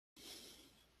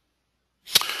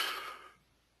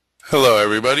Hello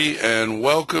everybody, and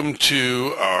welcome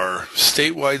to our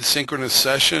statewide synchronous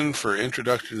session for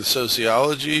Introduction to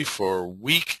Sociology for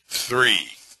week 3.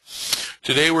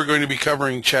 Today we're going to be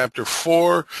covering Chapter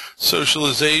 4,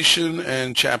 Socialization,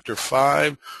 and Chapter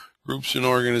 5, Groups and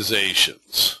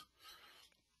Organizations.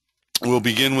 We'll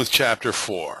begin with Chapter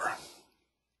 4.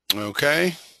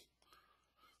 Okay?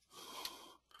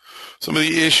 Some of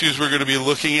the issues we're going to be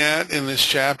looking at in this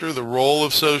chapter: the role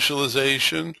of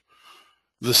socialization,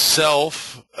 the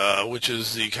self, which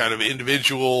is the kind of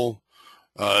individual,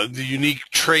 the unique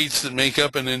traits that make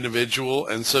up an individual,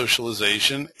 and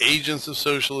socialization, agents of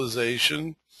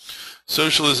socialization,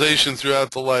 socialization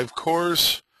throughout the life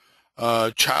course,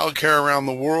 child care around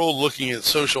the world, looking at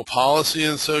social policy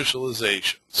and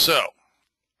socialization. So,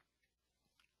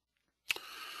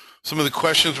 some of the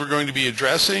questions we're going to be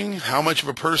addressing: how much of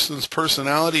a person's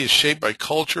personality is shaped by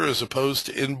culture as opposed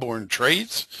to inborn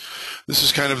traits? This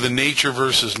is kind of the nature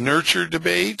versus nurture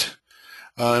debate.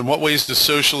 In what ways does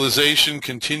socialization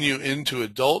continue into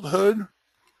adulthood?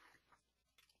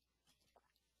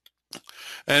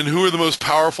 And who are the most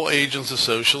powerful agents of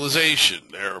socialization?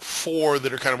 There are 4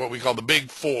 that are kind of what we call the big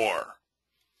 4.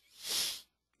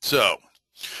 So,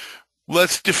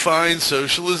 let's define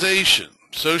socialization.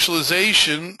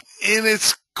 Socialization, in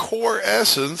its core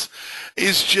essence,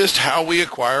 is just how we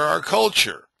acquire our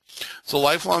culture. It's a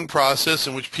lifelong process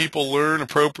in which people learn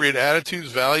appropriate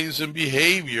attitudes, values, and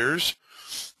behaviors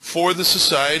for the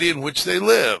society in which they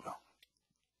live.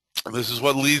 This is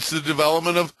what leads to the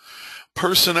development of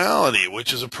personality,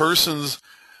 which is a person's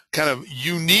kind of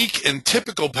unique and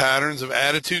typical patterns of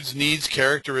attitudes, needs,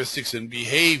 characteristics, and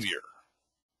behavior.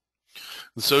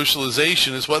 And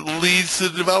socialization is what leads to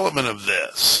the development of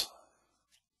this.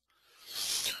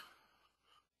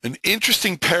 An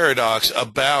interesting paradox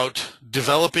about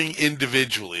developing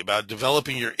individually, about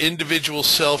developing your individual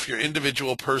self, your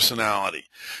individual personality,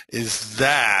 is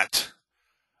that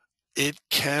it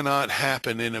cannot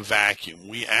happen in a vacuum.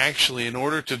 We actually, in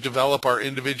order to develop our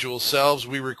individual selves,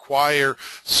 we require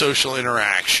social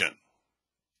interaction.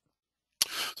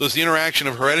 So it's the interaction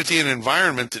of heredity and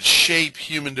environment that shape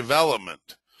human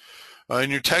development.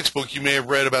 In your textbook, you may have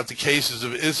read about the cases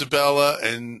of Isabella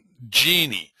and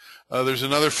Jeannie. There's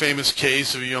another famous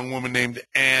case of a young woman named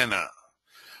Anna.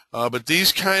 But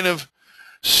these kind of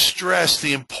stress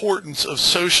the importance of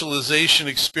socialization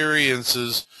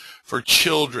experiences for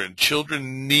children.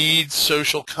 Children need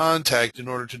social contact in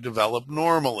order to develop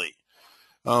normally.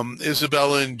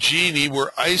 Isabella and Jeannie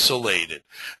were isolated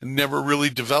and never really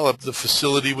developed the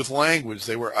facility with language.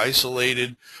 They were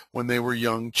isolated when they were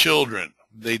young children.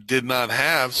 They did not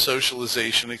have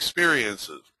socialization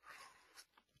experiences,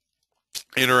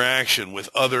 interaction with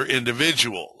other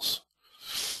individuals.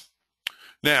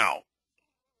 Now,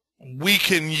 we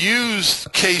can use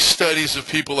case studies of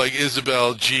people like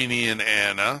Isabel, Jeannie, and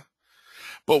Anna,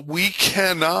 but we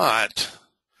cannot,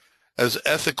 as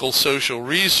ethical social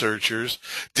researchers,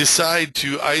 decide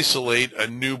to isolate a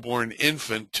newborn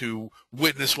infant to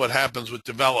witness what happens with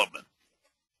development.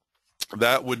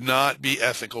 That would not be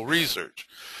ethical research.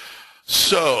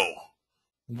 So,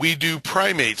 we do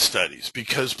primate studies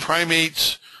because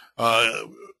primates,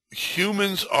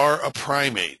 humans are a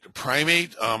primate.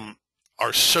 Primate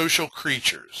are social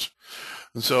creatures.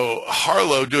 And so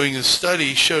Harlow, doing his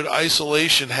study, showed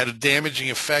isolation had a damaging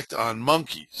effect on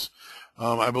monkeys.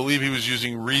 I believe he was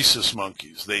using rhesus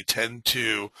monkeys. They tend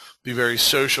to be very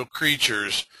social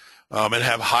creatures and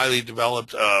have highly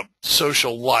developed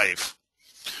social life.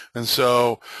 And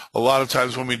so a lot of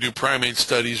times when we do primate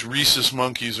studies, rhesus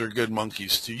monkeys are good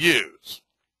monkeys to use.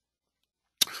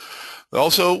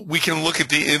 Also, we can look at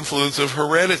the influence of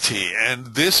heredity, and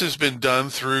this has been done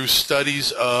through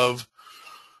studies of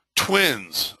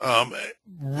twins.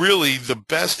 Really, the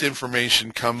best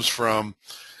information comes from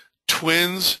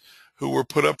twins who were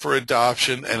put up for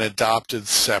adoption and adopted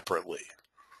separately,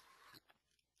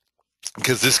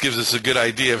 because this gives us a good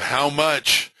idea of how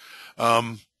much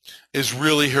is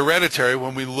really hereditary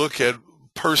when we look at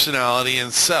personality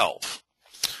and self.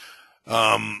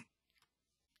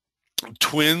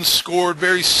 Twins scored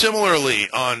very similarly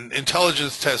on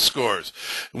intelligence test scores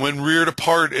when reared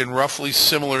apart in roughly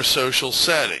similar social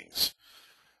settings.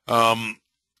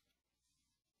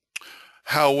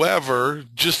 However,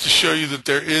 just to show you that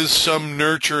there is some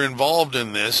nurture involved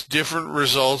in this, different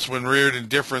results when reared in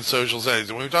different social settings.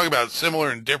 And when we talk about similar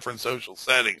and different social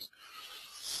settings,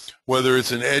 whether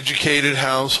it's an educated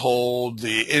household,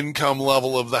 the income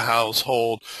level of the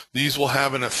household, these will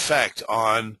have an effect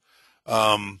on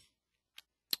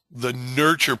the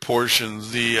nurture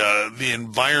portions, the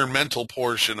environmental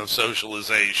portion of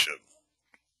socialization.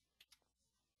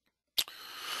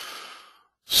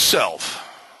 self.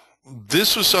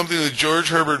 This was something that George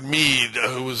Herbert Mead,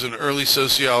 who was an early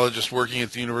sociologist working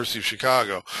at the University of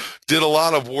Chicago, did a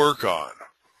lot of work on,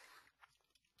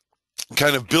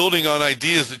 kind of building on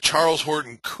ideas that Charles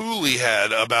Horton Cooley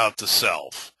had about the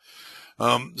self.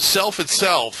 Self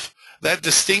itself, that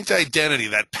distinct identity,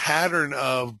 that pattern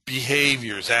of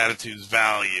behaviors, attitudes,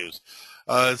 values,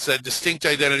 it's that distinct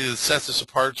identity that sets us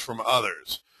apart from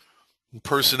others.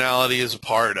 Personality is a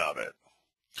part of it.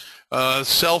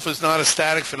 Self is not a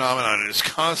static phenomenon. It is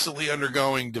constantly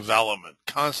undergoing development,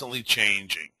 constantly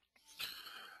changing.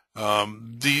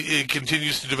 It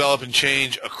continues to develop and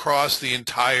change across the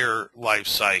entire life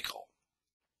cycle.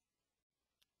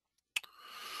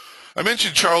 I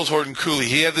mentioned Charles Horton Cooley.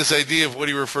 He had this idea of what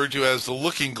he referred to as the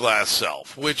looking glass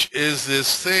self, which is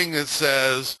this thing that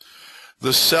says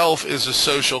the self is a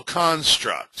social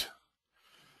construct.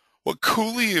 What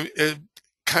Cooley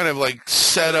kind of like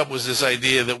set up was this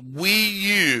idea that we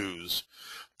use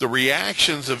the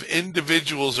reactions of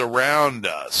individuals around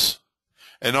us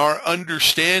and our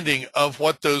understanding of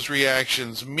what those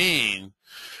reactions mean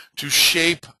to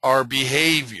shape our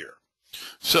behavior.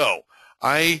 So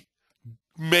I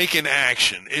make an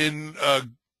action in a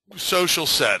social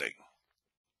setting.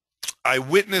 I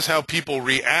witness how people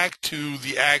react to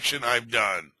the action I've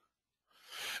done.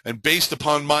 And based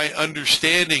upon my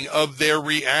understanding of their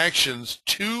reactions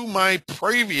to my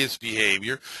previous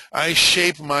behavior, I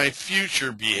shape my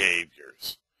future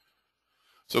behaviors.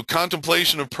 So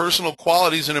contemplation of personal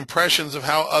qualities and impressions of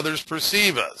how others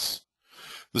perceive us.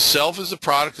 The self is a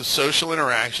product of social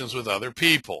interactions with other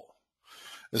people.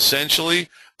 Essentially,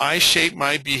 I shape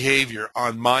my behavior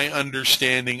on my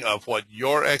understanding of what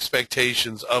your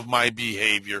expectations of my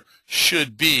behavior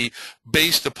should be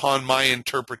based upon my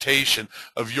interpretation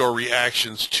of your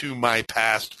reactions to my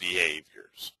past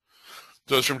behaviors.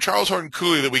 So it's from Charles Horton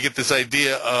Cooley that we get this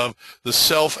idea of the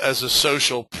self as a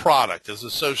social product, as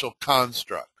a social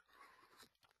construct,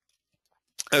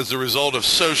 as a result of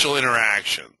social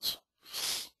interactions.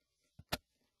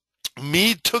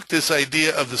 Mead took this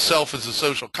idea of the self as a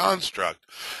social construct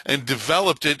and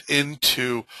developed it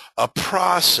into a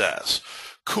process.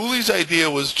 Cooley's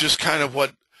idea was just kind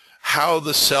of how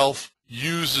the self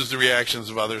uses the reactions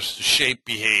of others to shape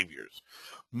behaviors.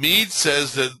 Mead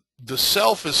says that the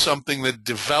self is something that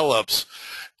develops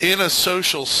in a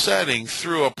social setting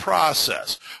through a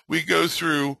process. We go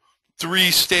through 3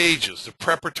 stages: the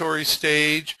preparatory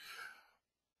stage,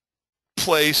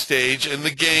 play stage, and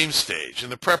the game stage. In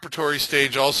the preparatory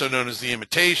stage, also known as the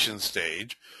imitation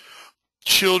stage,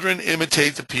 children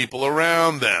imitate the people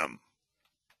around them.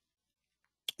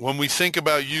 When we think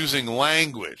about using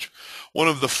language, one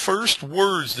of the first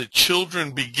words that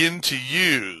children begin to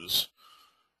use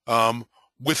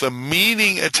with a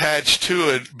meaning attached to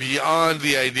it beyond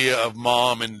the idea of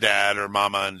mom and dad or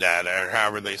mama and dad or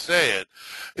however they say it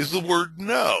is the word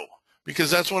no.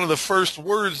 Because that's one of the first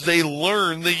words they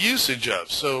learn the usage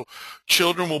of. So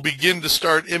children will begin to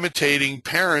start imitating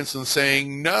parents and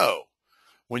saying no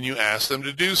when you ask them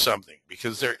to do something,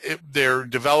 because they're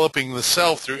developing the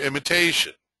self through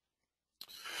imitation.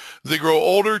 As they grow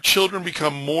older, children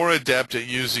become more adept at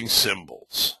using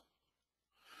symbols.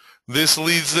 This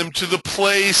leads them to the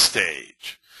play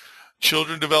stage.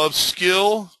 Children develop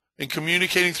skill in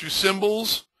communicating through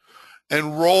symbols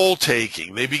and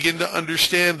role-taking. They begin to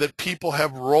understand that people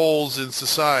have roles in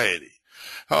society.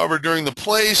 However, during the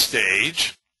play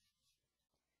stage,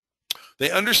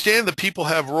 they understand that people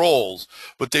have roles,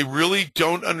 but they really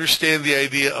don't understand the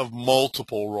idea of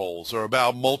multiple roles or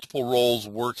about multiple roles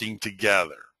working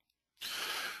together.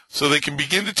 So they can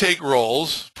begin to take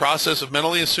roles, process of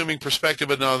mentally assuming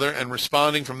perspective of another and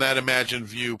responding from that imagined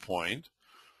viewpoint.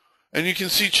 And you can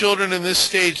see children in this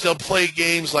stage, they'll play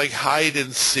games like hide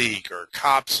and seek or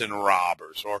cops and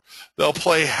robbers, or they'll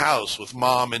play house with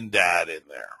mom and dad in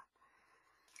there.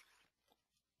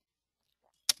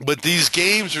 But these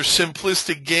games are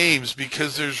simplistic games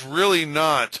because there's really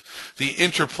not the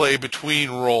interplay between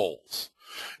roles.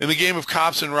 In the game of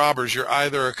cops and robbers, you're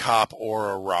either a cop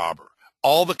or a robber.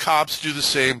 All the cops do the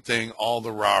same thing, all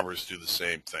the robbers do the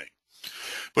same thing.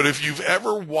 But if you've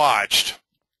ever watched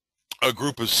a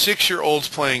group of 6-year-olds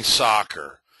playing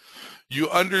soccer, you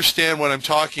understand what I'm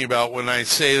talking about when I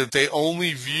say that they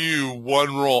only view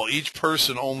one role. Each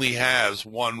person only has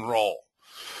one role.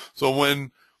 So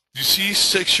when you see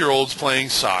 6-year-olds playing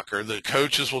soccer, the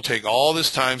coaches will take all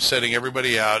this time setting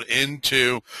everybody out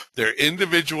into their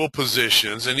individual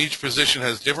positions, and each position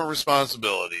has different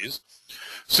responsibilities.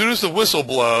 As soon as the whistle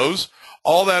blows,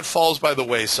 all that falls by the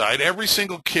wayside. Every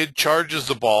single kid charges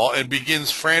the ball and begins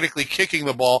frantically kicking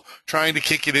the ball, trying to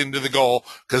kick it into the goal,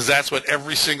 because that's what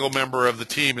every single member of the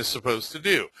team is supposed to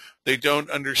do. They don't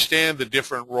understand the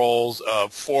different roles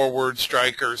of forward,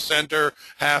 striker, center,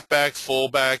 halfback,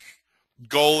 fullback,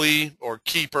 goalie, or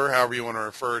keeper, however you want to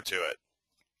refer to it.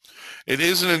 It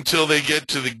isn't until they get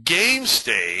to the game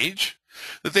stage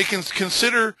that they can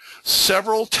consider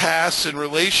several tasks and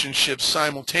relationships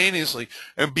simultaneously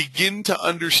and begin to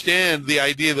understand the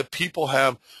idea that people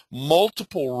have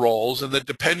multiple roles, and that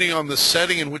depending on the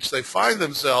setting in which they find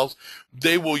themselves,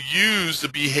 they will use the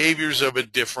behaviors of a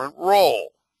different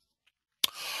role.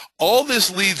 All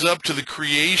this leads up to the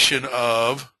creation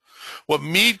of what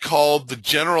Mead called the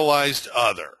generalized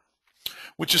other,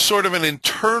 which is sort of an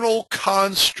internal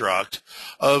construct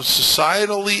of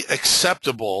societally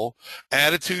acceptable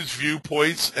attitudes,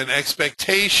 viewpoints, and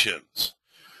expectations.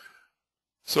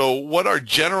 So what our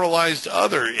generalized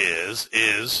other is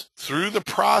through the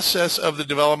process of the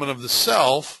development of the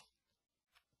self,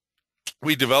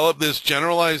 we develop this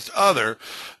generalized other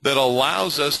that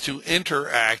allows us to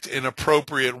interact in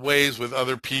appropriate ways with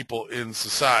other people in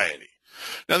society.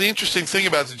 Now, the interesting thing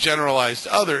about the generalized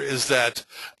other is that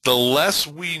the less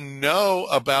we know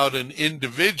about an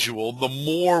individual, the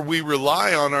more we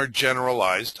rely on our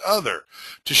generalized other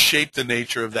to shape the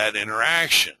nature of that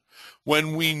interaction.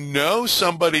 When we know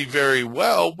somebody very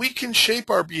well, we can shape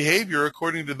our behavior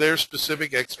according to their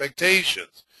specific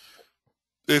expectations.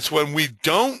 It's when we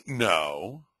don't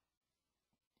know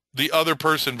the other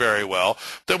person very well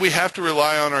that we have to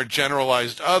rely on our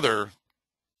generalized other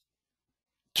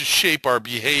to shape our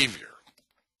behavior.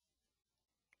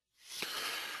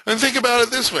 And think about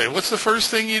it this way. What's the first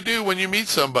thing you do when you meet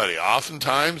somebody?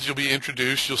 Oftentimes you'll be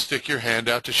introduced, you'll stick your hand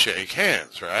out to shake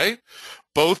hands, right?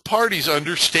 Both parties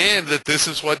understand that this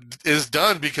is what is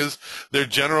done because their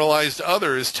generalized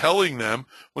other is telling them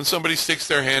when somebody sticks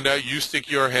their hand out, you stick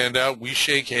your hand out, we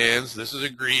shake hands, this is a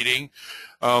greeting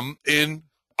in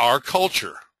our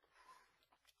culture.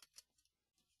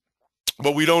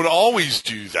 But we don't always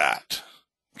do that.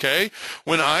 Okay?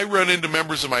 When I run into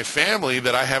members of my family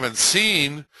that I haven't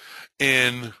seen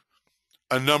in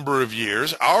a number of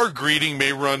years, our greeting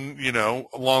may run,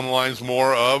 along the lines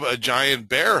more of a giant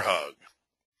bear hug.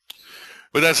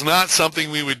 But that's not something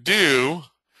we would do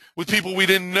with people we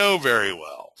didn't know very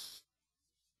well.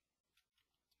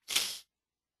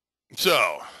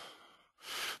 So,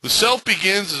 the self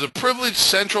begins as a privileged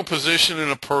central position in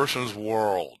a person's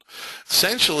world.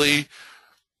 Essentially,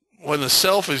 when the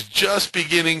self is just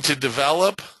beginning to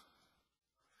develop,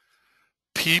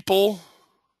 people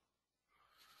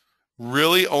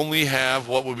really only have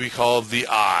what would be called the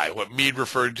I, what Mead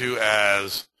referred to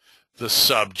as the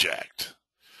subject.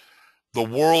 The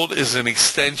world is an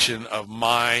extension of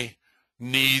my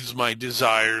needs, my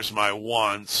desires, my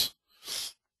wants.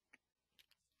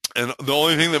 And the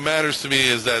only thing that matters to me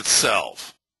is that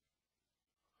self.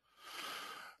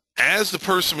 As the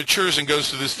person matures and goes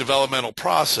through this developmental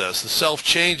process, the self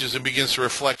changes and begins to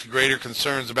reflect greater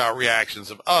concerns about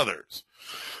reactions of others.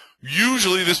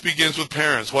 Usually this begins with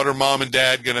parents. What are mom and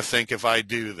dad going to think if I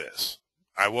do this?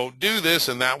 I won't do this,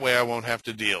 and that way I won't have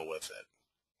to deal with it.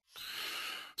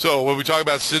 So when we talk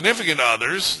about significant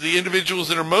others, the individuals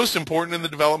that are most important in the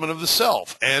development of the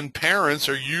self, and parents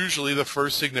are usually the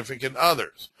first significant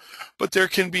others. But there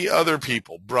can be other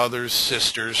people, brothers,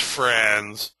 sisters,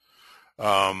 friends,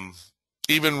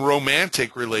 even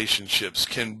romantic relationships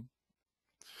can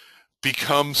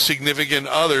become significant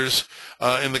others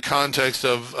in the context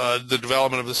of the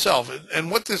development of the self.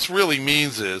 And what this really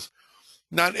means is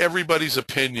not everybody's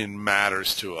opinion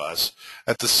matters to us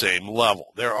at the same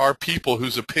level. There are people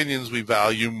whose opinions we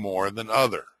value more than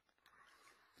others.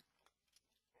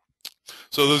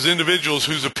 So those individuals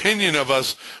whose opinion of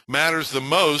us matters the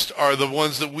most are the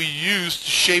ones that we use to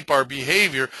shape our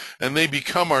behavior, and they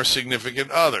become our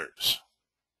significant others.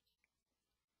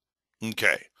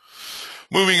 Okay.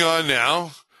 Moving on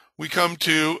now, we come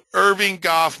to Irving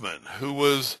Goffman, who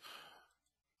was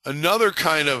another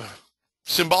kind of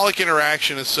symbolic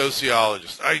interactionist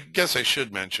sociologist. I guess I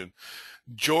should mention,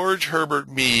 George Herbert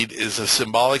Mead is a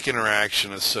symbolic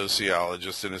interactionist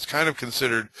sociologist and is kind of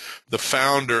considered the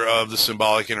founder of the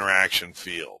symbolic interaction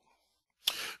field.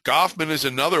 Goffman is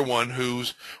another one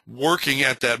who's working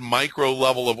at that micro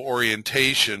level of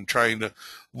orientation, trying to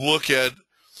look at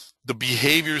the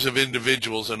behaviors of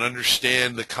individuals and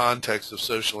understand the context of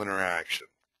social interaction.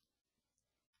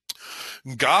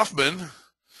 Goffman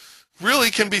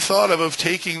really can be thought of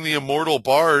taking the immortal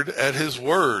bard at his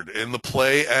word in the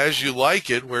play As You Like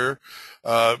It, where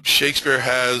Shakespeare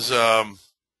has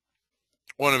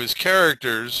one of his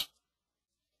characters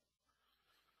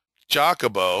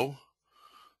Jacobo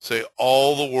say,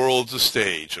 all the world's a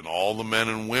stage, and all the men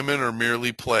and women are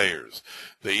merely players.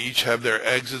 They each have their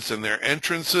exits and their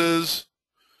entrances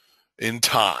in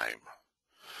time.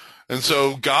 And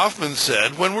so Goffman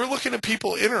said, when we're looking at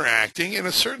people interacting, in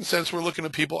a certain sense, we're looking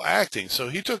at people acting. So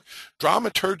he took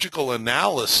dramaturgical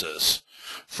analysis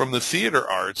from the theater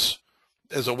arts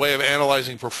as a way of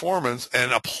analyzing performance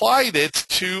and applied it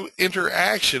to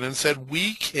interaction and said,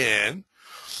 we can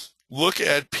look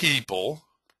at people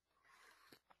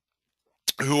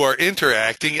who are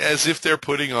interacting as if they're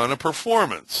putting on a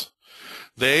performance.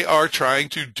 They are trying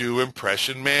to do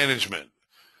impression management.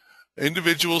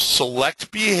 Individuals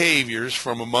select behaviors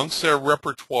from amongst their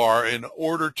repertoire in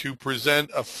order to present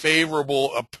a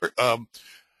favorable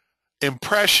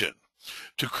impression,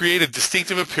 to create a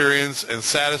distinctive appearance and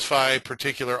satisfy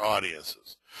particular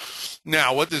audiences.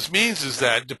 Now, what this means is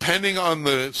that depending on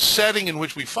the setting in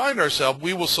which we find ourselves,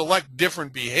 we will select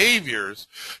different behaviors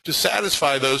to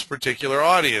satisfy those particular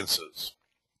audiences.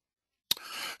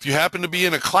 If you happen to be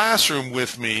in a classroom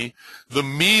with me, the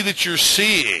me that you're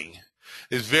seeing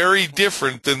is very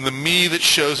different than the me that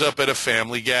shows up at a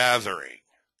family gathering.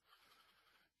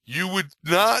 You would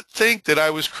not think that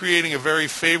I was creating a very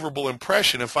favorable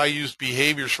impression if I used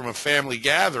behaviors from a family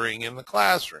gathering in the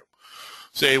classroom.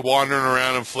 Say, wandering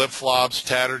around in flip-flops,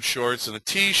 tattered shorts, and a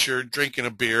T-shirt, drinking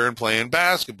a beer and playing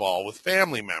basketball with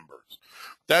family members.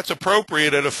 That's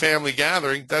appropriate at a family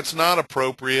gathering. That's not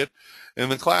appropriate in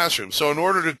the classroom. So in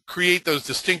order to create those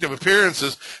distinctive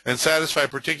appearances and satisfy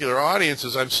particular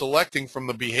audiences, I'm selecting from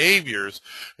the behaviors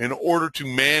in order to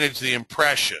manage the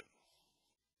impression.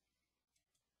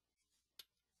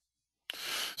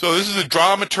 So this is a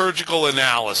dramaturgical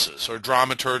analysis or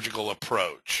dramaturgical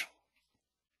approach.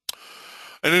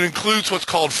 And it includes what's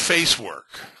called face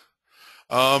work.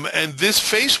 And this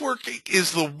face work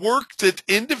is the work that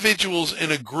individuals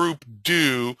in a group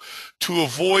do to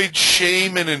avoid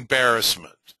shame and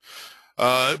embarrassment,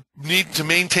 need to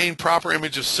maintain proper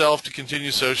image of self to continue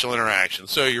social interaction.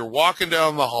 So you're walking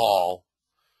down the hall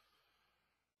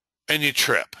and you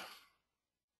trip.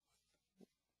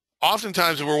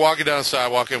 Oftentimes when we're walking down the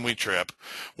sidewalk and we trip,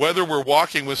 whether we're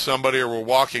walking with somebody or we're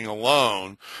walking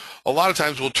alone, a lot of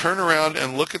times we'll turn around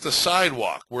and look at the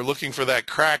sidewalk. We're looking for that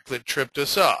crack that tripped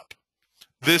us up.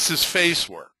 This is face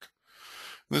work.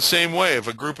 In the same way, if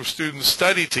a group of students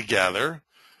study together,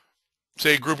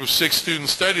 say a group of 6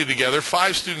 students study together,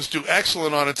 5 students do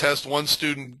excellent on a test, 1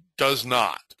 student does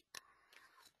not.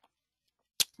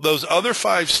 Those other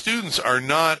 5 students are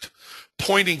not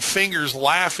pointing fingers,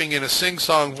 laughing in a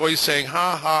sing-song voice saying,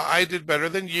 ha ha, I did better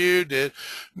than you did.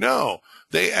 No,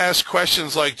 they ask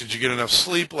questions like, did you get enough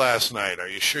sleep last night? Are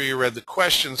you sure you read the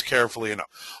questions carefully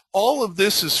enough? All of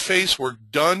this is face work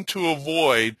done to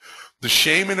avoid the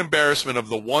shame and embarrassment of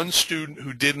the one student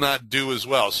who did not do as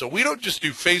well. So we don't just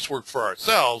do face work for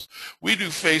ourselves, we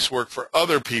do face work for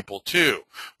other people too.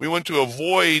 We want to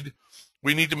avoid,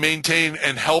 we need to maintain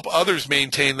and help others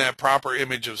maintain that proper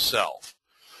image of self.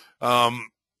 And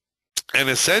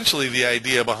essentially the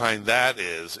idea behind that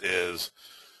is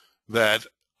that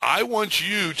I want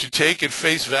you to take at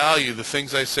face value the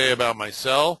things I say about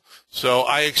myself, so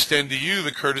I extend to you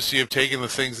the courtesy of taking the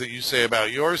things that you say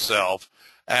about yourself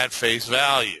at face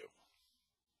value.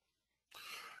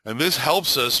 And this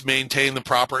helps us maintain the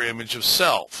proper image of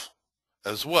self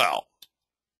as well.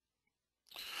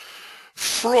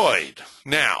 Freud.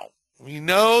 Now, we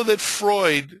know that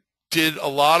Freud did a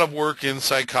lot of work in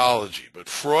psychology, but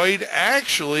Freud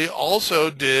actually also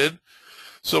did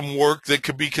some work that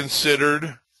could be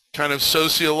considered kind of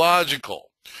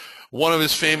sociological. One of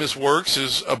his famous works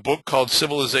is a book called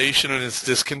Civilization and Its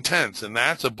Discontents, and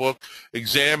that's a book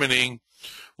examining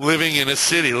living in a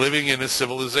city, living in a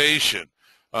civilization,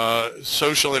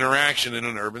 social interaction in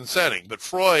an urban setting. But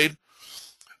Freud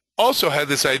also had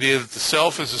this idea that the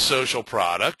self is a social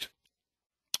product.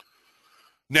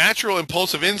 Natural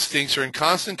impulsive instincts are in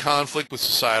constant conflict with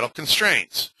societal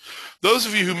constraints. Those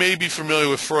of you who may be familiar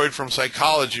with Freud from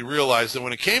psychology realize that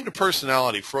when it came to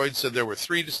personality, Freud said there were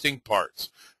 3 distinct parts: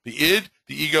 the id,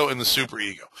 the ego, and the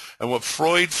superego. And what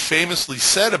Freud famously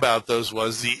said about those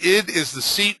was the id is the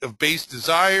seat of base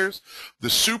desires, the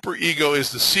superego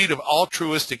is the seat of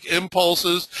altruistic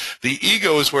impulses, the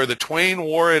ego is where the twain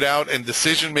wore it out and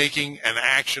decision-making and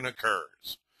action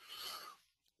occurs.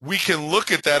 We can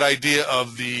look at that idea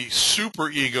of the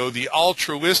superego, the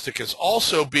altruistic, as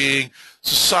also being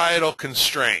societal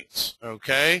constraints,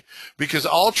 okay? Because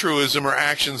altruism are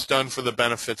actions done for the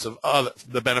benefit of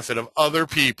other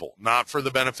people, not for the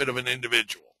benefit of an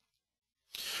individual.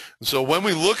 So when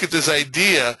we look at this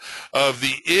idea of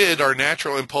the id, our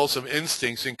natural impulsive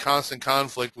instincts, in constant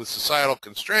conflict with societal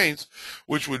constraints,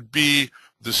 which would be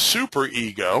the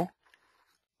superego,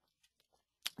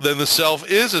 then the self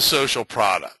is a social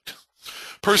product.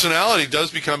 Personality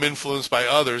does become influenced by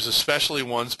others, especially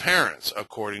one's parents,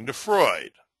 according to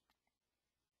Freud.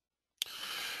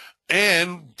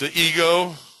 And the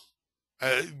ego,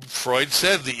 Freud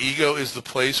said the ego is the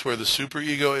place where the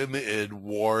superego and the id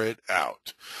war it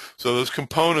out. So those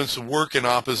components work in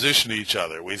opposition to each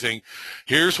other. We think,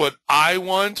 here's what I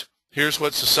want, here's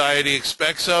what society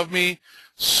expects of me,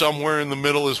 somewhere in the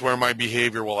middle is where my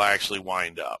behavior will actually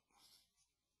wind up.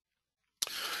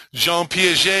 Jean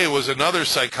Piaget was another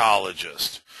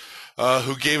psychologist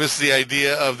who gave us the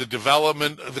idea of the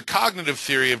development, the cognitive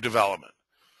theory of development,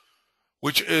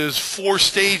 which is 4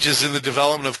 stages in the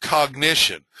development of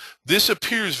cognition. This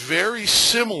appears very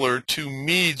similar to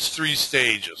Mead's 3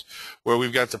 stages, where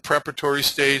we've got the preparatory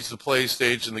stage, the play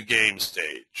stage, and the game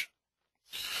stage.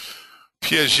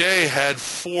 Piaget had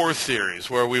 4 theories,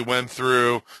 where we went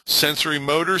through sensory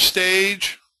motor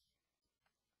stage,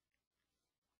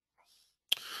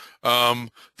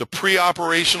 the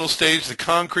pre-operational stage, the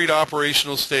concrete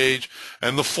operational stage,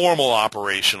 and the formal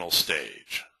operational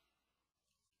stage.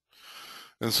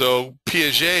 And so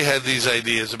Piaget had these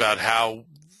ideas about how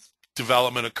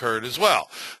development occurred as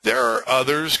well. There are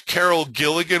others. Carol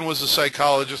Gilligan was a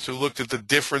psychologist who looked at the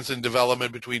difference in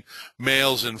development between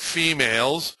males and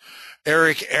females.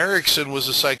 Erik Erikson was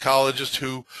a psychologist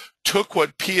who took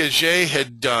what Piaget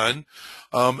had done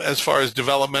as far as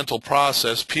developmental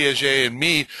process, Piaget and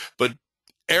Mead, but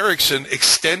Erikson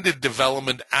extended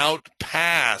development out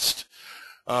past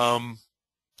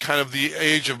kind of the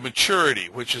age of maturity,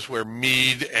 which is where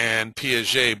Mead and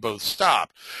Piaget both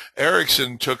stopped.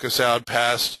 Erikson took us out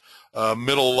past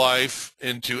middle life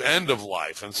into end of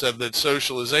life and said that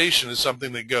socialization is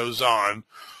something that goes on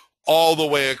all the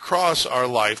way across our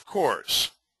life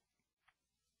course.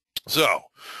 So,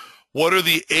 what are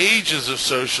the ages of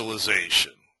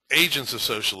socialization, agents of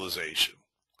socialization?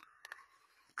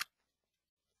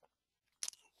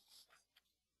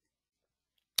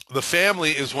 The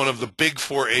family is one of the big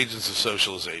 4 agents of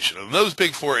socialization. And those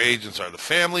big 4 agents are the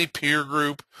family, peer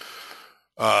group,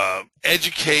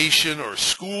 education or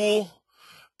school,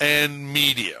 and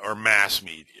media or mass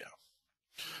media.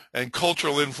 And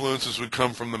cultural influences would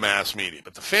come from the mass media.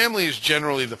 But the family is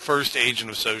generally the first agent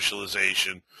of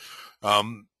socialization.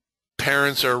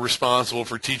 Parents are responsible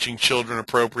for teaching children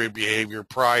appropriate behavior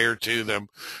prior to them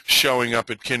showing up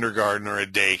at kindergarten or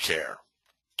at daycare.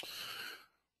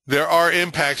 There are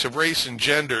impacts of race and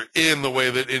gender in the way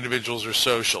that individuals are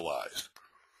socialized.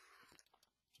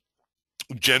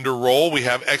 Gender role, we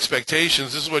have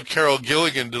expectations. This is what Carol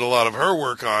Gilligan did a lot of her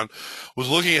work on, was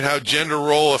looking at how gender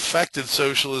role affected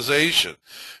socialization,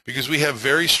 because we have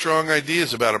very strong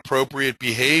ideas about appropriate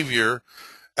behavior,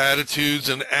 attitudes,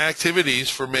 and activities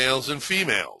for males and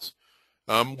females.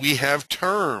 We have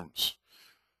terms.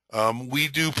 We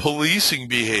do policing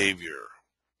behavior.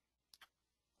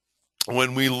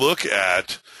 When we look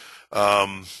at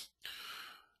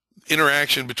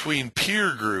interaction between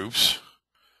peer groups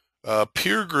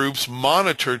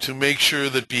monitor to make sure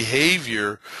that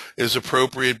behavior is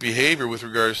appropriate behavior with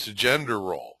regards to gender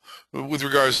role, with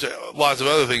regards to lots of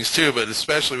other things too, but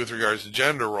especially with regards to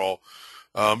gender role.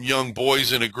 Young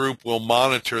boys in a group will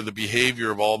monitor the behavior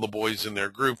of all the boys in their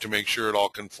group to make sure it all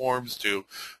conforms to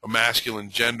a masculine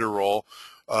gender role.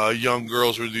 Young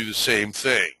girls will do the same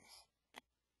thing.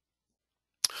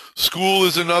 School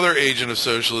is another agent of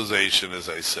socialization, as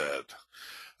I said.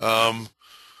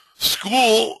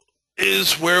 School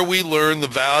is where we learn the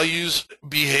values,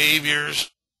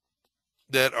 behaviors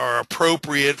that are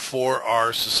appropriate for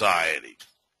our society.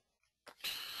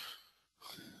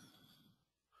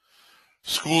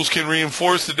 Schools can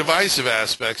reinforce the divisive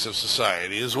aspects of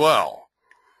society as well,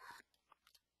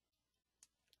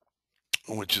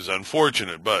 which is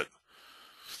unfortunate. But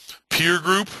peer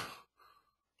group,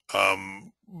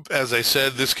 as I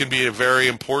said, this can be a very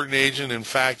important agent. In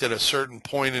fact, at a certain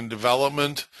point in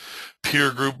development,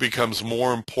 peer group becomes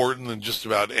more important than just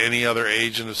about any other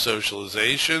agent of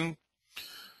socialization.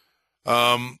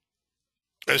 As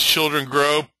children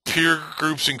grow, peer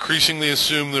groups increasingly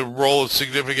assume the role of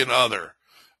significant other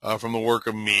from the work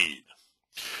of Mead.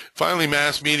 Finally,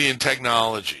 mass media and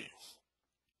technology.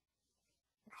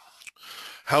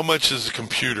 How much does the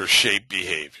computer shape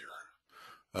behavior?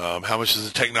 How much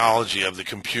does the technology of the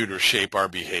computer shape our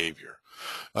behavior?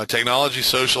 Technology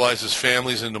socializes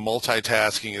families into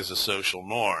multitasking as a social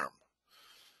norm.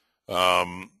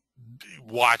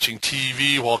 watching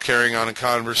TV while carrying on a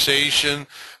conversation,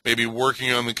 maybe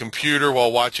working on the computer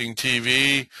while watching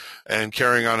TV and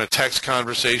carrying on a text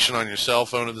conversation on your cell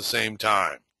phone at the same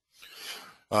time.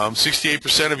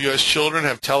 68% of U.S. children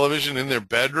have television in their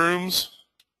bedrooms,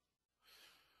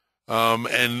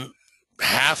 and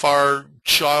half our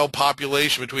child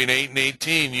population between 8 and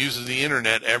 18 uses the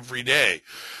internet every day.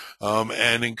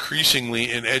 And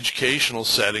increasingly in educational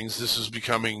settings, this is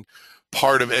becoming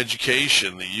part of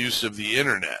education, the use of the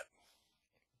internet.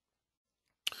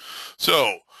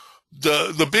 So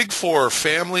the big four are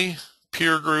family,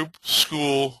 peer group,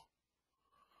 school,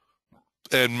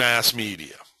 and mass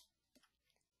media.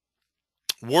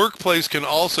 Workplace can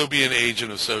also be an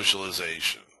agent of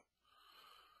socialization.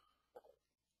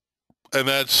 And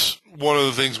that's one of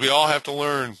the things we all have to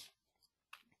learn: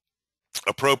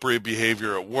 appropriate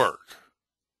behavior at work.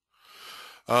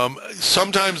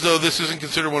 Sometimes, though, this isn't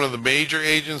considered one of the major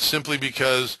agents simply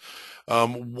because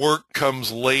work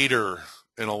comes later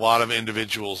in a lot of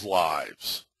individuals'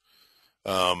 lives.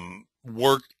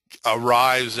 Work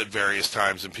arrives at various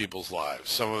times in people's lives.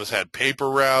 Some of us had paper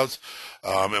routes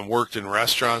and worked in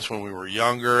restaurants when we were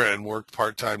younger and worked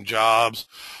part-time jobs.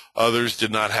 Others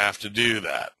did not have to do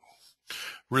that.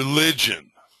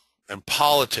 Religion and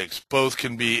politics both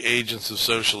can be agents of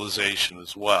socialization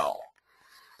as well.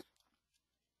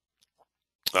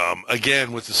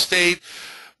 Again, with the state,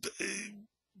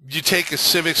 you take a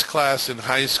civics class in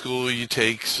high school, you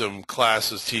take some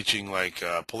classes teaching like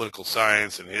political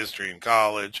science and history in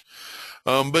college,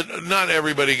 but not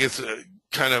everybody gets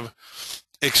kind of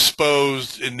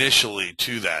exposed initially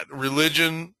to that.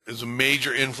 Religion is a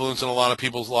major influence in a lot of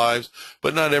people's lives,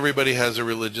 but not everybody has a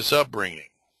religious upbringing.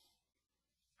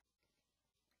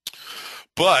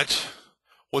 But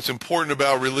what's important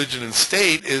about religion and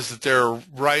state is that there are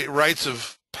rites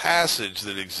of passage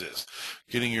that exist.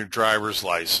 Getting your driver's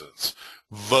license,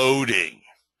 voting,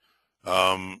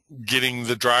 getting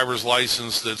the driver's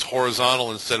license that's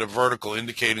horizontal instead of vertical,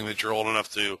 indicating that you're old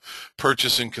enough to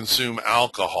purchase and consume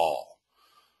alcohol,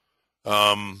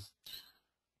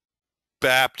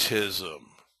 baptism,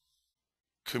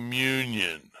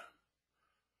 communion,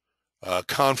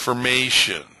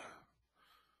 confirmation.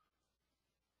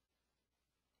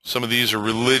 Some of these are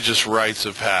religious rites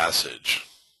of passage.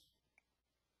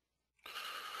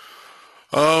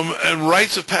 And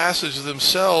rites of passage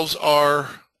themselves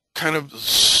are kind of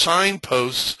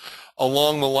signposts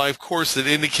along the life course that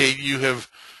indicate you have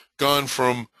gone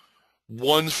from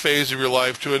one phase of your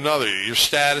life to another. Your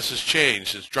status has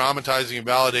changed. It's dramatizing and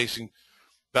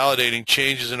validating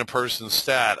changes in a person's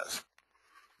status.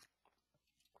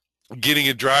 Getting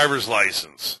a driver's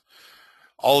license.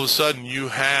 All of a sudden you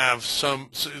have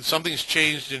something's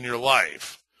changed in your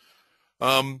life.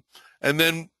 And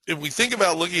then if we think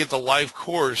about looking at the life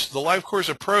course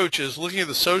approach is looking at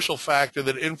the social factor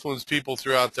that influence people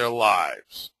throughout their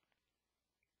lives.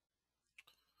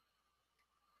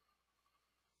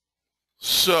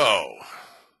 So,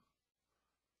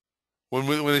 when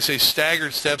they say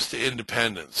staggered steps to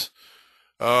independence,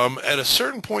 at a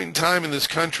certain point in time in this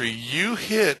country, you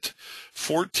hit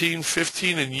 14,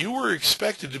 15, and you were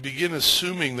expected to begin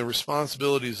assuming the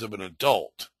responsibilities of an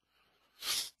adult.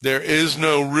 There is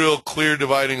no real clear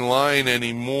dividing line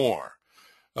anymore.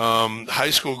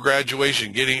 High school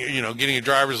graduation, getting a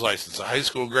driver's license, a high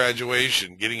school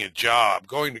graduation, getting a job,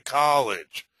 going to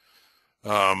college,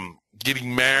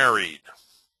 getting married.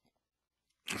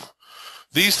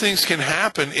 These things can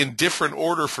happen in different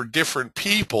order for different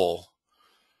people.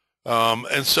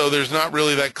 And so there's not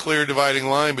really that clear dividing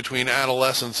line between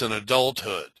adolescence and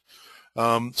adulthood.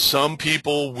 Some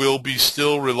people will be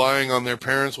still relying on their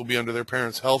parents, will be under their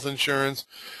parents' health insurance,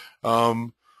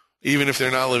 even if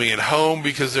they're not living at home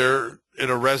because they're in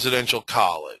a residential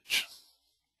college.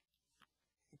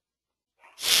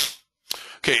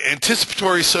 Okay,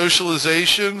 anticipatory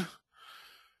socialization.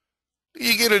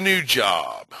 You get a new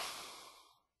job.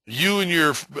 You and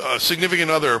your significant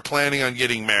other are planning on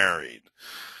getting married.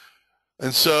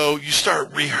 And so you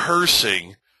start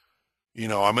rehearsing,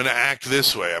 I'm going to act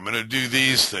this way. I'm going to do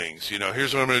these things.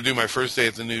 Here's what I'm going to do my first day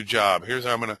at the new job. Here's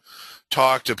how I'm going to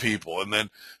talk to people. And then,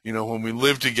 when we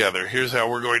live together, here's how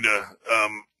we're going to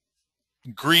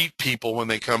greet people when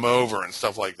they come over and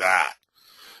stuff like that.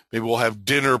 Maybe we'll have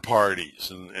dinner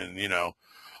parties and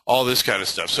all this kind of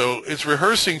stuff. So it's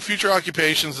rehearsing future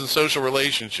occupations and social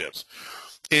relationships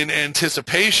in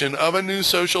anticipation of a new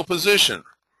social position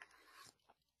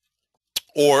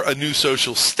or a new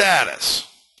social status.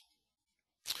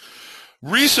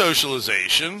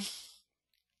 Resocialization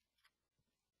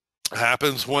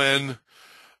happens when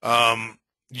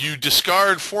you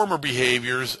discard former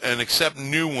behaviors and accept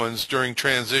new ones during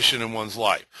transition in one's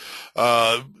life.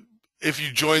 If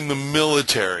you join the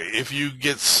military, if you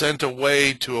get sent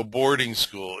away to a boarding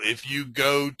school, if you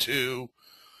go to,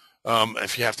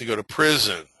 if you have to go to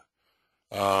prison,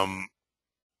 all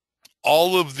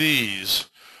of these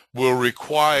will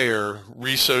require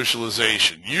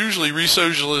resocialization. Usually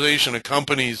resocialization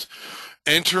accompanies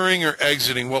entering or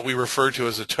exiting what we refer to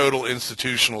as a total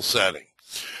institutional setting.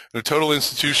 A total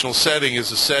institutional setting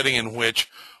is a setting in which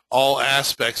all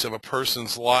aspects of a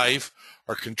person's life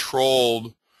are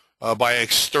controlled by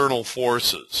external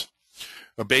forces.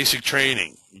 A basic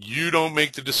training. You don't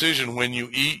make the decision when you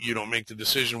eat. You don't make the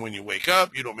decision when you wake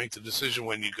up. You don't make the decision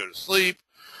when you go to sleep.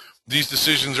 These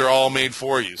decisions are all made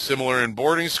for you. Similar in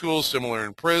boarding schools, similar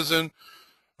in prison,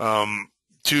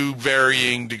 to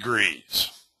varying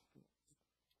degrees.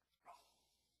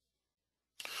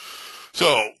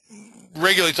 So,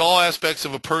 regulates all aspects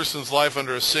of a person's life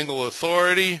under a single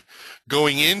authority.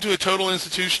 Going into a total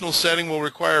institutional setting will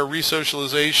require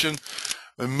resocialization.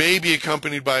 It may be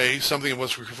accompanied by something of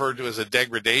what's referred to as a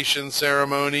degradation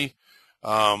ceremony,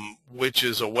 which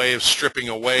is a way of stripping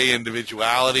away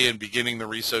individuality and beginning the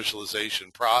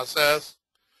resocialization process.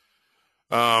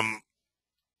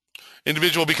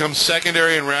 Individual becomes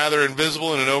secondary and rather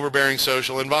invisible in an overbearing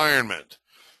social environment.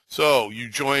 So you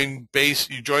join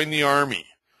the Army,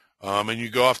 and you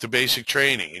go off to basic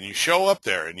training, and you show up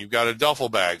there, and you've got a duffel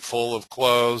bag full of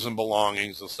clothes and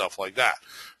belongings and stuff like that.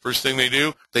 First thing they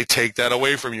do, they take that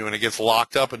away from you, and it gets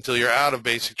locked up until you're out of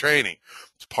basic training.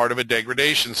 It's part of a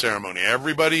degradation ceremony.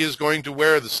 Everybody is going to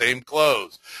wear the same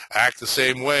clothes, act the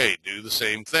same way, do the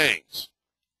same things.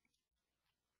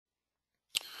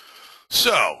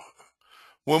 So,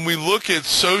 when we look at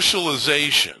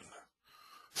socialization,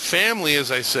 family,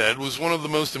 as I said, was one of the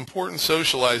most important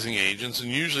socializing agents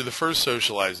and usually the first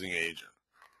socializing agent.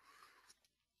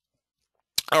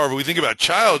 However, we think about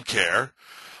child care,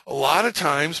 a lot of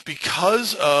times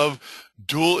because of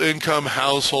dual income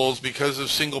households, because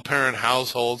of single parent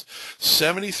households,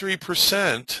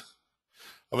 73%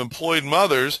 of employed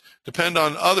mothers depend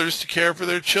on others to care for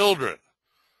their children.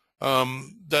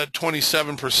 That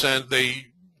 27% they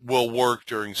will work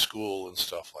during school and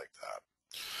stuff like that.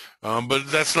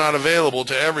 But that's not available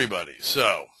to everybody.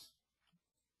 So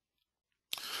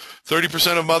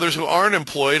 30% of mothers who aren't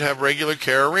employed have regular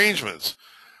care arrangements.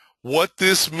 What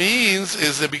this means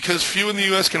is that because few in the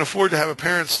U.S. can afford to have a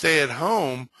parent stay at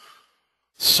home,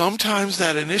 sometimes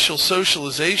that initial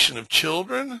socialization of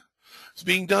children is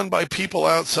being done by people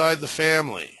outside the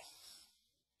family.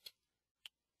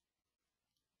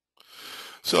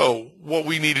 So what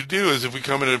we need to do is, if we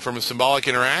come at it from a symbolic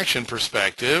interaction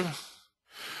perspective,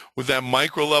 with that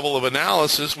micro level of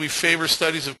analysis, we favor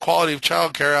studies of quality of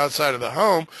child care outside of the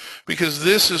home because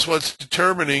this is what's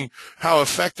determining how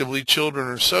effectively children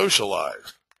are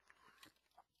socialized.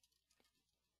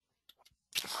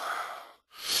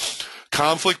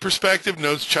 Conflict perspective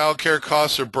notes child care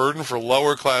costs are burden for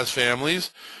lower class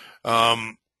families.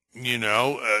 It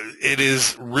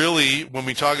is really, when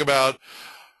we talk about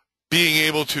being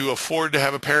able to afford to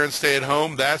have a parent stay at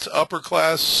home, that's upper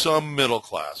class, some middle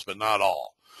class, but not all.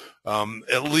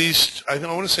 At least, I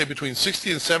want to say between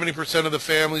 60 and 70% of the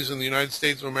families in the United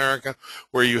States of America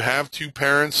where you have two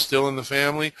parents still in the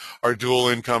family are dual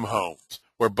income homes,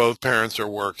 where both parents are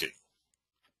working.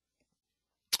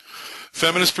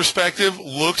 Feminist perspective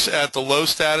looks at the low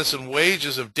status and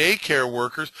wages of daycare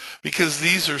workers because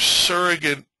these are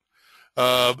surrogate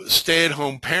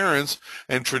stay-at-home parents,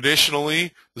 and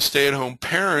traditionally the stay-at-home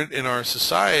parent in our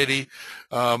society,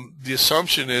 the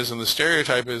assumption is, and the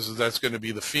stereotype is, that that's going to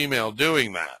be the female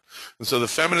doing that. And so the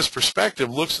feminist perspective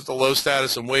looks at the low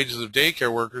status and wages of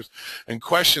daycare workers and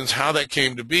questions how that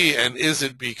came to be, and is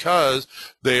it because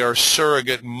they are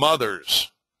surrogate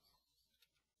mothers?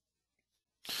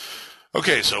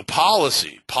 Okay, so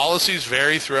policy. Policies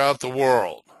vary throughout the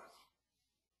world.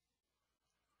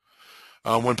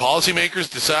 When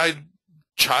policymakers decide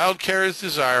child care is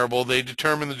desirable, they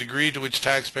determine the degree to which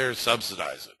taxpayers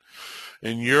subsidize it.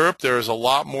 In Europe, there is a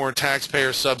lot more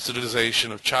taxpayer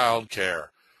subsidization of child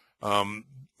care.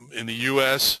 In the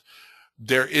U.S.,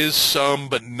 there is some,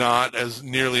 but not as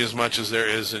nearly as much as there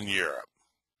is in Europe.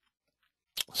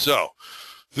 So,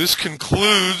 this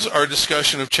concludes our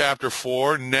discussion of Chapter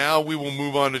 4. Now we will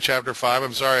move on to Chapter 5.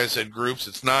 I'm sorry I said groups.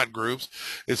 It's not groups.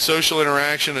 It's social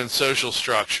interaction and social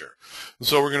structure. And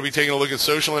so we're going to be taking a look at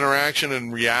social interaction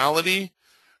and reality,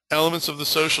 elements of the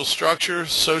social structure,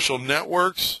 social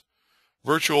networks,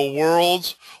 virtual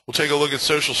worlds. We'll take a look at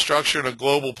social structure in a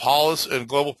global policy and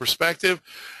global perspective,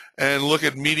 and look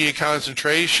at media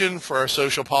concentration for our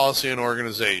social policy and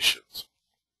organizations.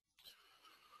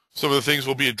 Some of the things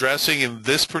we'll be addressing in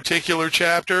this particular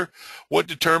chapter: what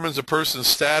determines a person's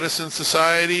status in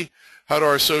society? How do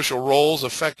our social roles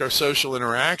affect our social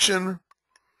interaction?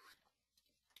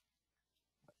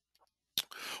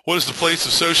 What is the place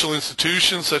of social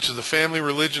institutions such as the family,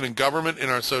 religion, and government in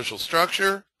our social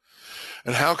structure?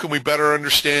 And how can we better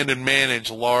understand and manage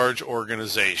large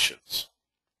organizations?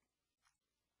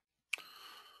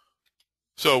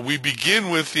 So we begin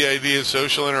with the idea of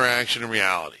social interaction and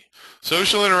reality.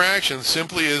 Social interaction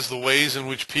simply is the ways in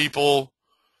which people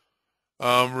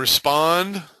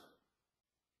respond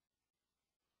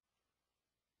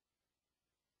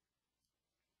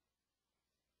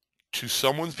to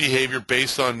someone's behavior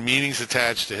based on meanings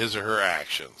attached to his or her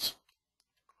actions.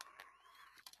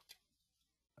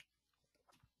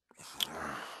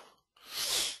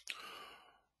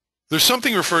 There's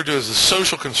something referred to as the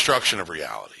social construction of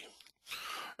reality.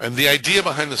 And the idea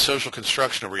behind the social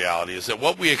construction of reality is that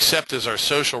what we accept as our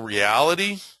social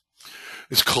reality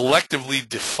is collectively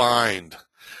defined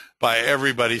by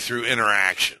everybody through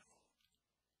interaction.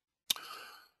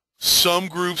 Some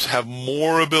groups have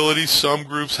more ability, some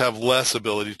groups have less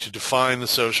ability to define the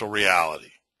social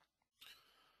reality.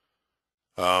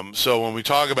 So when we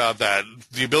talk about that,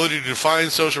 the ability to define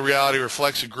social reality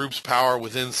reflects a group's power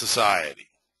within society.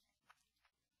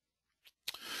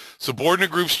 Subordinate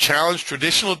groups challenge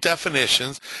traditional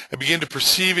definitions and begin to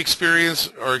perceive, experience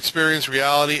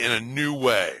reality in a new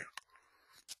way.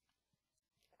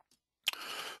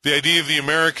 The idea of the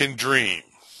American dream.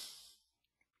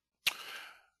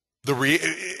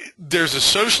 There's a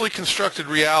socially constructed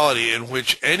reality in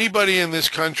which anybody in this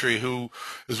country who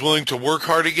is willing to work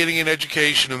hard at getting an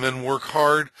education and then work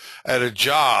hard at a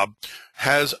job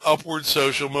has upward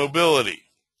social mobility.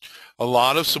 A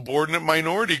lot of subordinate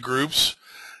minority groups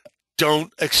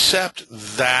don't accept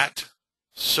that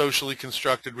socially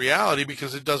constructed reality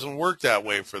because it doesn't work that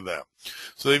way for them.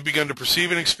 So they've begun to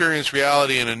perceive and experience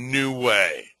reality in a new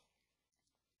way.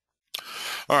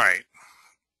 All right.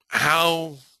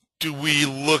 How do we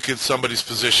look at somebody's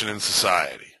position in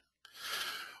society?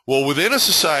 Well, within a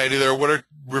society, there are what are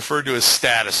referred to as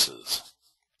statuses.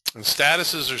 And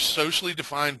statuses are socially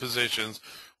defined positions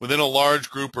within a large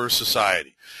group or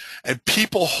society. And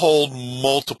people hold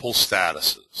multiple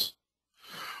statuses.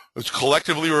 It's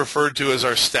collectively referred to as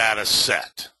our status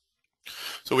set.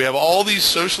 So we have all these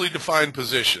socially defined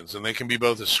positions, and they can be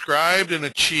both ascribed and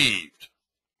achieved.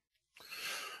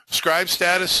 Ascribed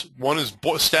status one is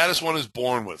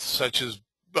born with, such as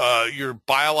your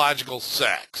biological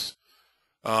sex,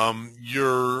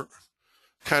 your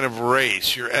kind of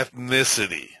race, your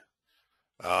ethnicity,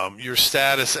 your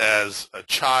status as a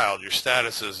child, your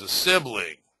status as a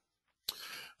sibling.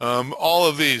 All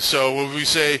of these. So when we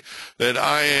say that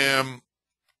I am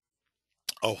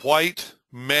a white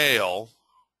male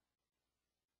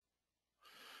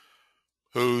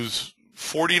who's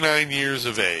 49 years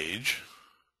of age,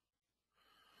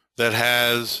 that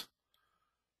has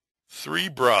 3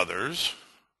 brothers,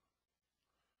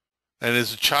 and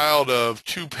is a child of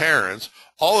 2 parents,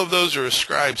 all of those are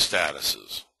ascribed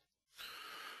statuses.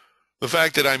 The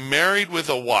fact that I'm married with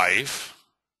a wife,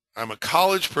 I'm a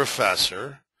college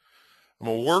professor, I'm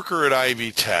a worker at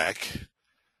Ivy Tech,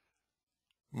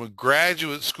 I'm a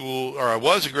graduate school, or I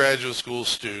was a graduate school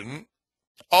student.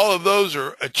 All of those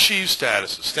are achieved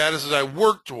statuses I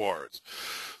work towards.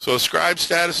 So ascribed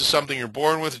status is something you're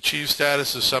born with, achieved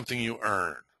status is something you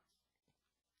earn.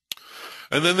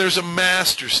 And then there's a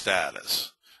master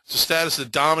status. It's a status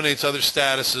that dominates other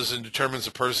statuses and determines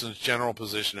a person's general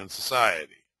position in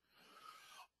society.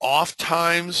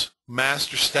 Oftentimes,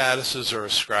 master statuses are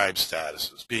ascribed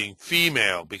statuses. Being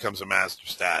female becomes a master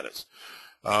status.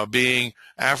 Being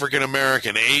African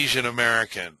American, Asian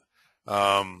American,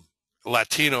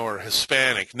 Latino or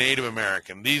Hispanic, Native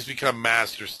American, these become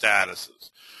master statuses.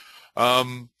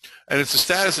 And it's a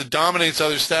status that dominates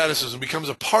other statuses and becomes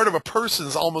a part of a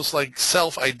person's almost like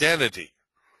self-identity.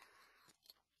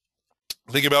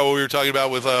 Think about what we were talking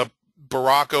about with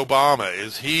Barack Obama.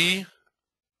 Is he,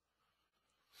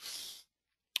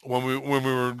 when we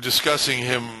were discussing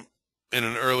him in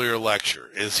an earlier lecture,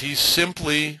 is he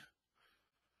simply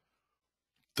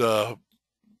the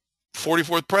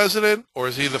 44th president, or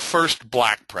is he the first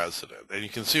black president? And you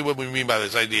can see what we mean by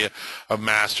this idea of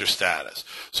master status.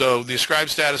 So the ascribed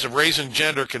status of race and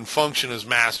gender can function as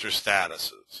master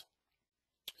statuses.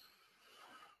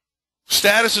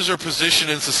 Statuses are position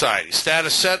in society.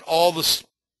 Status set, all the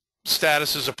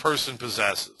statuses a person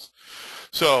possesses.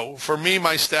 So for me,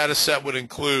 my status set would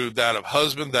include that of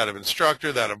husband, that of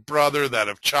instructor, that of brother, that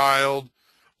of child,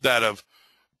 that of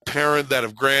parent, that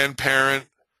of grandparent.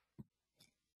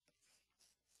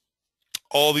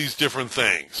 all these different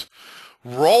things.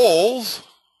 Roles,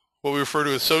 what we refer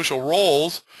to as social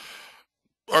roles,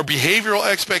 are behavioral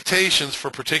expectations for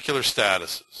particular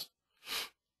statuses.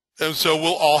 And so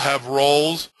we'll all have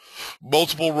roles,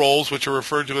 multiple roles, which are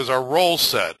referred to as our role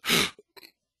set.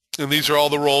 And these are all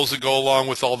the roles that go along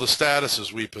with all the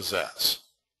statuses we possess.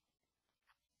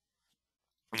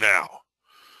 Now,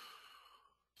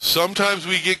 sometimes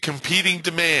we get competing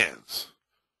demands.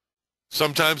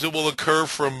 Sometimes it will occur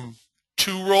from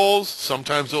two roles.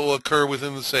 Sometimes it will occur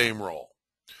within the same role.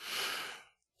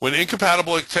 When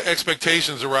incompatible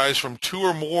expectations arise from two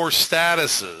or more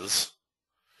statuses,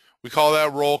 we call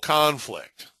that role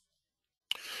conflict.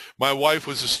 My wife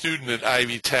was a student at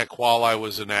Ivy Tech while I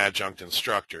was an adjunct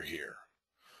instructor here,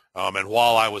 and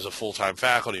while I was a full-time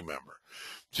faculty member.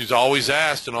 She's always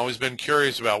asked and always been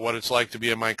curious about what it's like to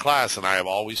be in my class, and I have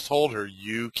always told her,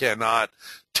 you cannot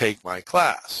take my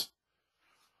class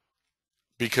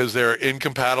because there are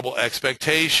incompatible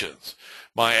expectations.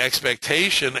 My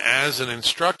expectation as an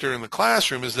instructor in the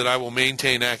classroom is that I will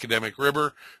maintain academic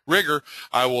rigor.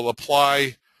 I will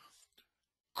apply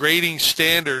grading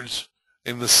standards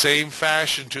in the same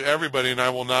fashion to everybody, and I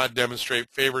will not demonstrate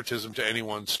favoritism to any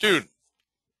one student.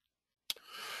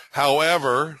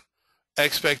 However,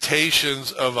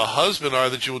 expectations of a husband are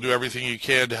that you will do everything you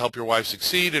can to help your wife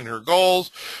succeed in her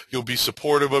goals. You'll be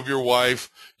supportive of your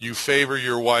wife. You favor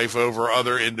your wife over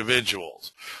other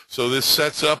individuals. So this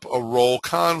sets up a role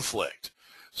conflict.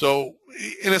 So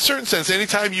in a certain sense,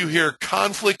 anytime you hear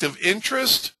conflict of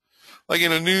interest, like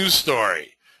in a news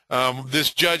story,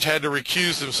 this judge had to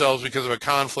recuse themselves because of a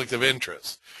conflict of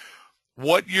interest.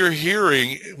 What you're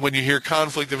hearing when you hear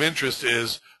conflict of interest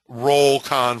is role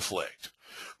conflict.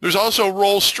 There's also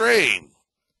role strain,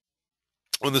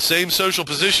 when the same social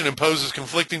position imposes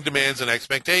conflicting demands and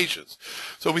expectations.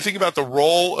 So we think about the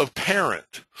role of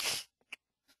parent.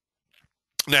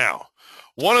 Now,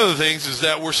 one of the things is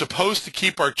that we're supposed to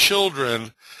keep our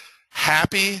children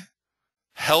happy,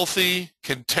 healthy,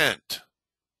 content.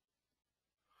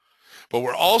 But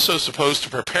we're also supposed to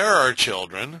prepare our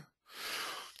children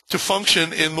to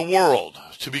function in the world,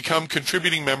 to become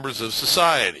contributing members of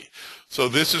society. So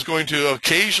this is going to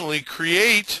occasionally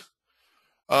create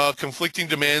conflicting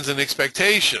demands and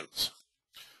expectations,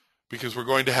 because we're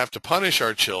going to have to punish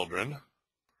our children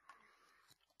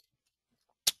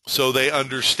so they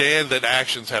understand that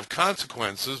actions have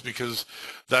consequences, because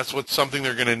that's something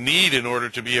they're going to need in order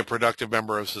to be a productive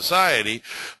member of society.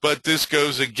 But this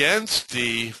goes against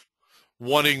the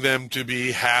wanting them to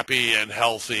be happy and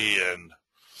healthy and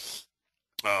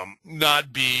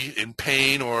not be in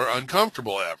pain or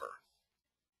uncomfortable ever.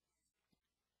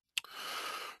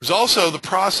 There's also the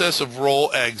process of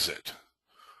role exit.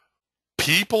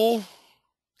 People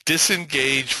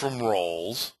disengage from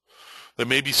roles that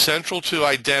may be central to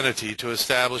identity to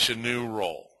establish a new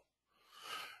role.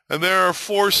 And there are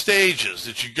 4 stages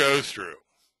that you go through.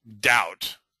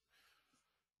 Doubt,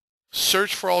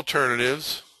 search for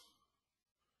alternatives,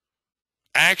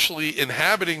 actually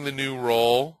inhabiting the new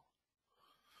role,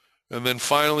 and then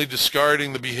finally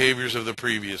discarding the behaviors of the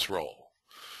previous role.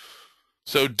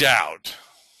 So doubt.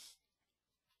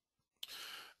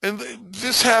 And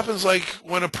this happens like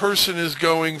when a person is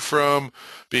going from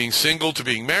being single to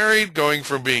being married, going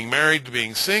from being married to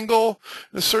being single.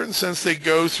 In a certain sense, they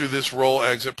go through this role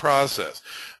exit process.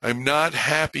 I'm not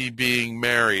happy being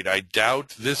married. I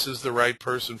doubt this is the right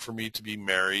person for me to be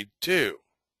married to.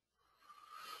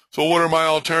 So what are my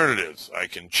alternatives? I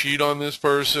can cheat on this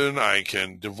person. I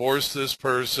can divorce this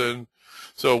person.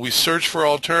 So we search for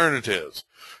alternatives.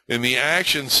 In the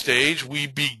action stage, we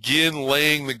begin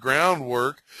laying the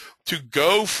groundwork to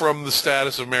go from the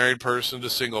status of married person to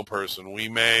single person. We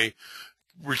may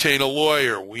retain a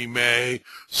lawyer. We may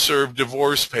serve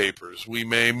divorce papers. We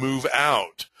may move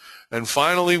out. And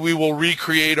finally, we will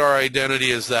recreate our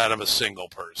identity as that of a single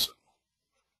person.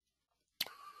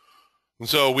 And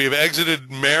so we have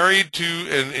exited married to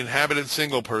an inhabited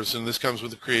single person. This comes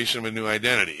with the creation of a new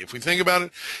identity. If we think about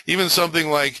it, even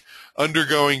something like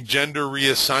undergoing gender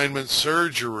reassignment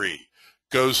surgery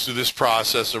goes through this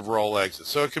process of role exit.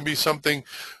 So it can be something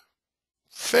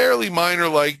fairly minor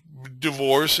like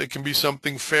divorce. It can be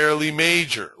something fairly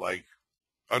major like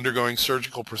undergoing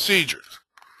surgical procedures.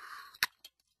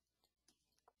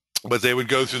 But they would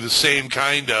go through the same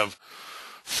kind of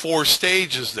 4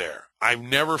 stages there. I've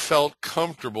never felt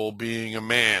comfortable being a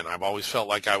man. I've always felt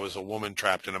like I was a woman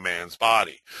trapped in a man's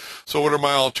body. So what are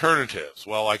my alternatives?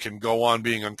 Well, I can go on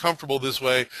being uncomfortable this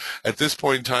way. At this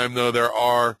point in time, though, there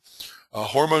are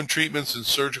hormone treatments and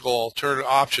surgical alternate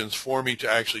options for me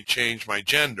to actually change my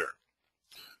gender.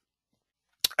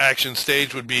 Action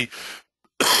stage would be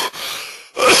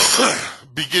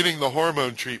beginning the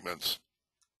hormone treatments.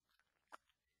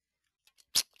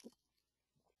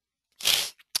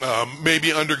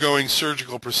 Maybe undergoing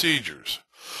surgical procedures.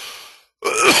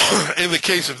 In the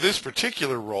case of this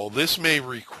particular role, this may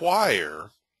require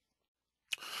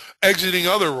exiting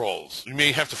other roles. You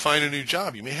may have to find a new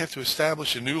job. You may have to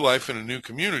establish a new life in a new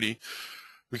community,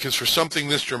 because for something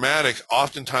this dramatic,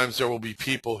 oftentimes there will be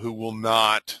people who will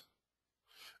not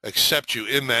accept you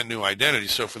in that new identity.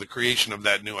 So for the creation of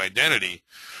that new identity,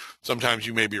 sometimes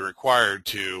you may be required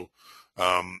to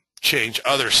change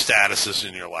other statuses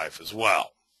in your life as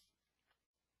well.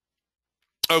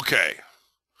 Okay.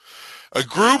 A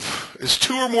group is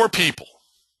two or more people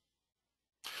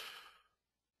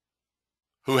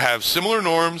who have similar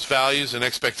norms, values, and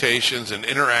expectations and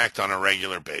interact on a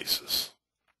regular basis.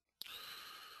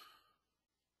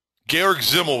 Georg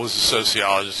Simmel was a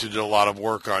sociologist who did a lot of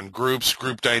work on groups,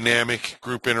 group dynamic,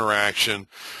 group interaction.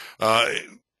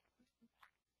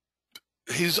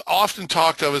 He's often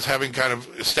talked of as having kind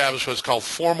of established what's called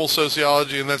formal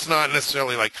sociology, and that's not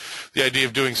necessarily like the idea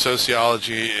of doing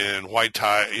sociology in white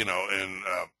tie, in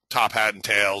top hat and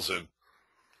tails and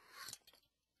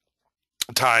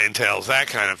tie and tails, that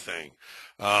kind of thing.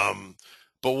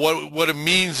 But what it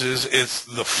means is it's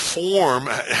the form,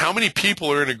 how many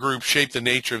people are in a group shape the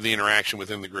nature of the interaction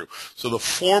within the group. So the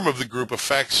form of the group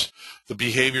affects the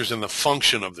behaviors and the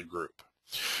function of the group.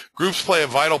 Groups play a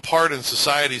vital part in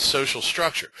society's social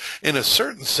structure. In a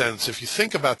certain sense, if you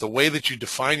think about the way that you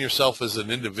define yourself as an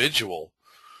individual,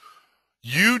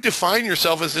 you define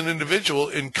yourself as an individual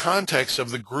in context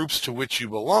of the groups to which you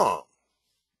belong.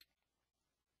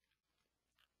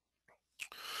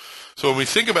 So when we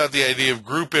think about the idea of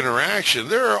group interaction,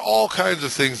 there are all kinds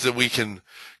of things that we can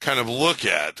kind of look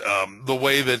at. The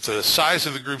way that the size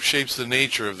of the group shapes the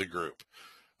nature of the group.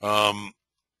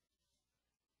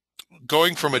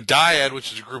 Going from a dyad,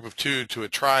 which is a group of two, to a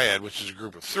triad, which is a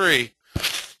group of three,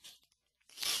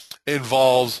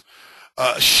 involves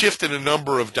a shift in a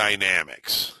number of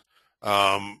dynamics.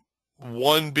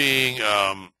 One being,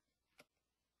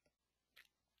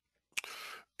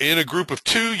 in a group of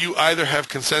two, you either have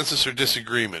consensus or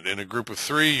disagreement. In a group of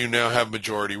three, you now have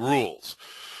majority rules.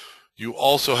 You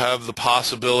also have the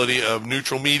possibility of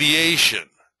neutral mediation.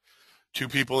 Two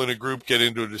people in a group get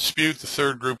into a dispute. The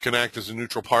third group can act as a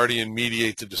neutral party and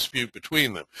mediate the dispute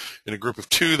between them. In a group of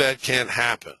two, that can't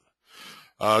happen.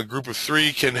 A group of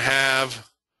three can have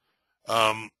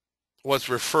what's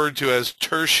referred to as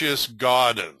tertius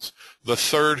gaudens, the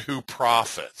third who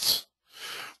profits.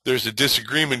 There's a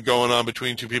disagreement going on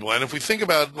between two people. And if we think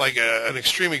about like an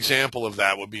extreme example of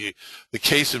that would be the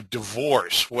case of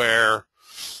divorce, where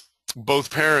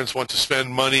both parents want to spend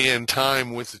money and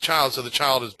time with the child, so the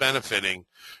child is benefiting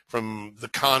from the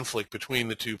conflict between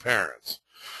the two parents.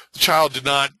 The child did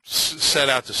not set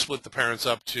out to split the parents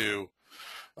up to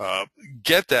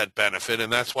get that benefit,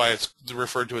 and that's why it's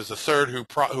referred to as the third who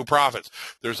profits.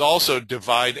 There's also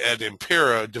divide et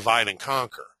impera, divide and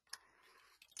conquer.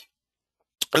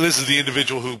 And this is the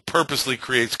individual who purposely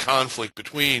creates conflict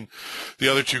between the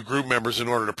other two group members in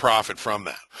order to profit from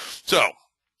that. So,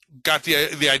 got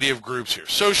the idea of groups here.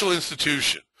 Social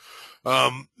institution.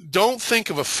 Don't think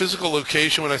of a physical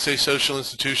location when I say social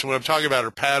institution. What I'm talking about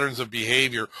are patterns of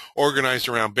behavior organized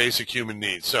around basic human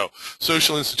needs. So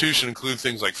social institution include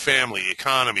things like family,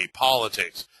 economy,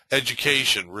 politics,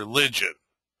 education, religion,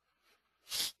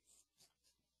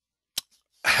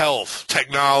 health,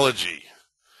 technology,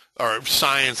 or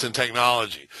science and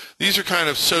technology. These are kind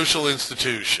of social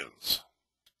institutions.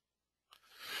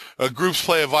 Groups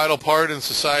play a vital part in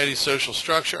society's social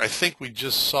structure. I think we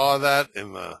just saw that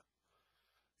in the,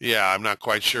 I'm not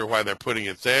quite sure why they're putting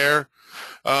it there.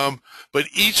 But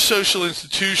each social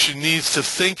institution needs to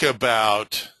think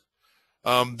about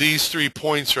these 3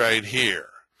 points right here.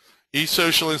 Each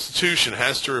social institution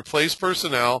has to replace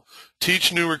personnel,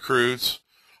 teach new recruits,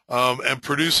 and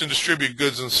produce and distribute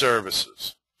goods and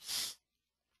services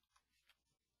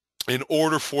in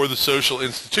order for the social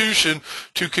institution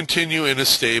to continue in a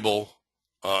stable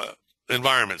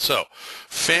environment. So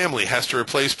family has to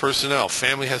replace personnel.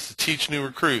 Family has to teach new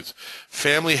recruits.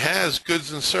 Family has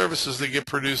goods and services that get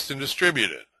produced and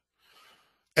distributed.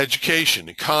 Education,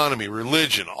 economy,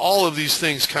 religion, all of these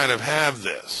things kind of have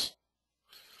this.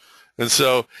 And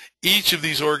so each of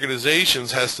these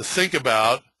organizations has to think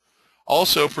about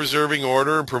also preserving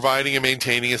order and providing and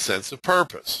maintaining a sense of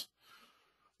purpose.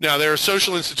 Now, there are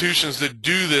social institutions that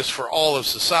do this for all of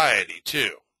society, too.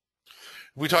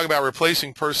 If we talk about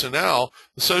replacing personnel,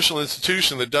 the social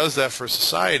institution that does that for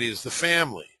society is the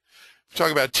family. If we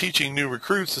talk about teaching new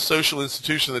recruits, the social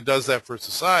institution that does that for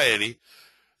society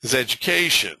is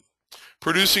education.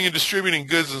 Producing and distributing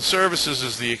goods and services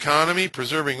is the economy.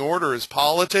 Preserving order is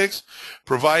politics.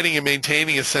 Providing and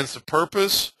maintaining a sense of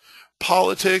purpose,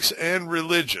 politics and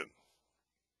religion.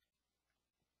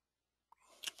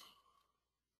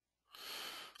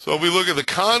 So if we look at the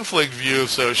conflict view of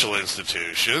social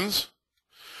institutions,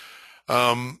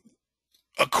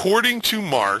 according to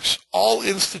Marx, all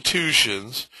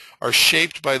institutions are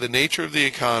shaped by the nature of the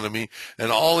economy,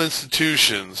 and all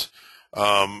institutions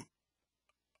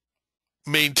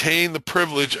maintain the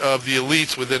privilege of the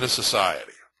elites within a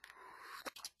society.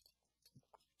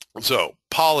 So,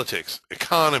 politics,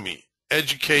 economy,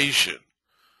 education,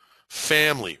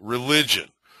 family, religion,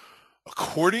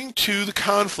 according to the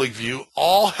conflict view,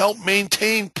 all help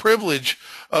maintain privilege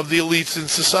of the elites in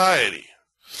society.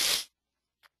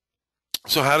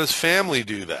 So how does family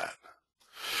do that?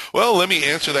 Well, let me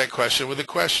answer that question with a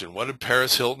question. What did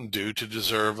Paris Hilton do to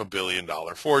deserve a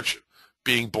billion-dollar fortune?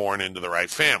 Being born into the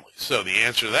right family. So the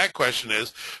answer to that question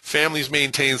is families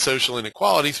maintain social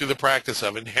inequality through the practice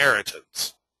of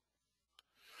inheritance.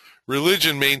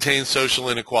 Religion maintains social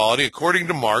inequality, according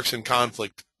to Marx and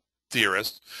conflict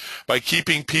theorists, by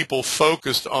keeping people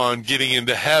focused on getting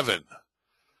into heaven.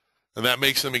 And that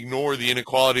makes them ignore the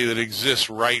inequality that exists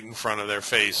right in front of their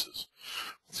faces.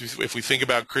 If we think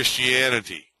about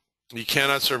Christianity, you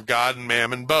cannot serve God and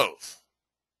mammon both.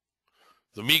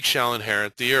 The meek shall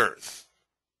inherit the earth.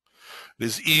 It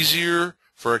is easier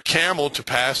for a camel to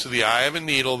pass through the eye of a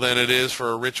needle than it is for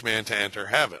a rich man to enter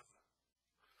heaven.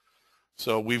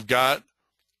 So we've got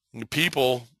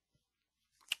people,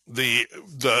 the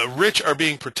rich are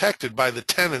being protected by the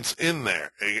tenets in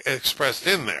there, expressed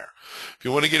in there. If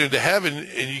you want to get into heaven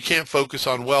and you can't focus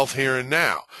on wealth here and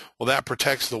now, well, that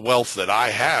protects the wealth that I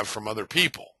have from other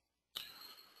people.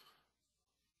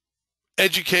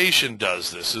 Education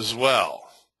does this as well,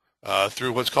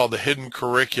 through what's called the hidden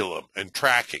curriculum and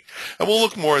tracking. And we'll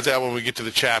look more at that when we get to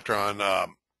the chapter on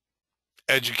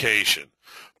education.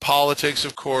 Politics,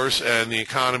 of course, and the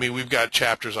economy, we've got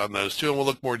chapters on those too, and we'll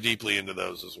look more deeply into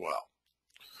those as well.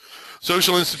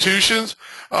 Social institutions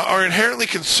are inherently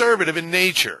conservative in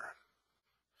nature.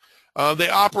 They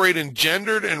operate in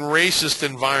gendered and racist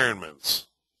environments.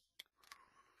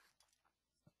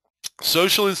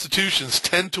 Social institutions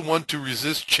tend to want to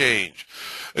resist change.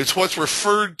 It's what's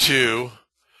referred to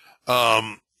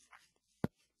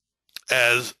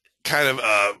as kind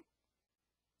of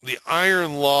the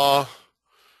iron law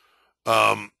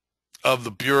of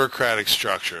the bureaucratic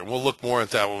structure. And we'll look more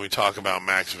at that when we talk about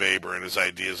Max Weber and his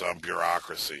ideas on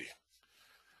bureaucracy.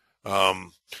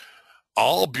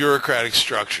 All bureaucratic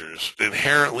structures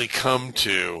inherently come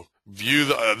to view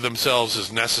themselves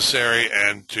as necessary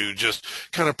and to just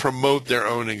kind of promote their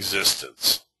own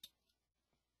existence.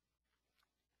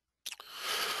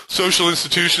 Social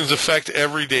institutions affect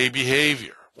everyday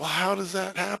behavior. Well, how does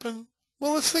that happen?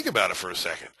 Well, let's think about it for a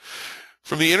second.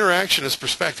 From the interactionist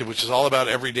perspective, which is all about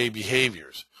everyday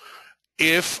behaviors,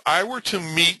 if I were to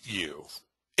meet you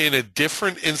in a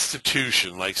different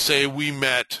institution, like say we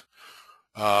met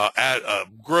at a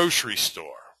grocery store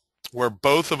where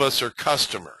both of us are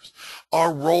customers,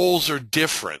 our roles are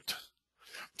different.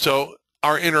 So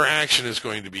our interaction is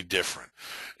going to be different.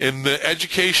 In the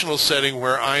educational setting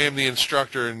where I am the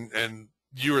instructor and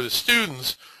you are the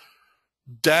students,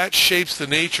 that shapes the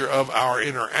nature of our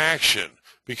interaction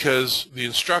because the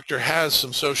instructor has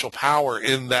some social power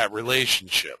in that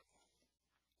relationship.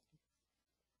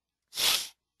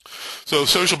 So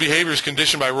social behavior is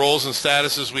conditioned by roles and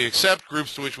statuses we accept,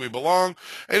 groups to which we belong,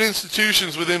 and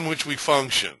institutions within which we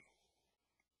function.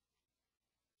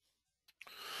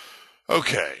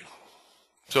 Okay,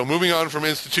 so moving on from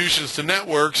institutions to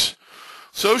networks,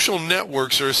 social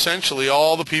networks are essentially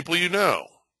all the people you know.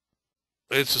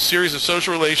 It's a series of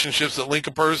social relationships that link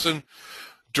a person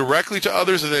directly to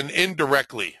others and then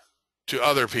indirectly to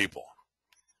other people.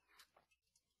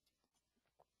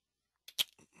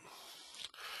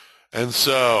 And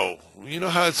so, you know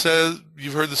how it says,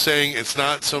 you've heard the saying, it's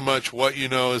not so much what you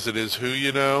know as it is who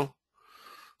you know?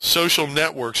 Social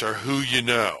networks are who you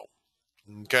know,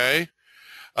 okay?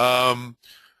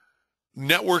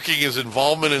 Networking is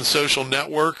involvement in social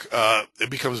network. It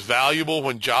becomes valuable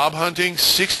when job hunting.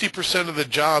 60% of the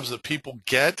jobs that people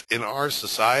get in our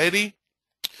society,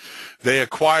 they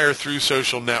acquire through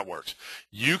social networks.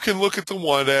 You can look at the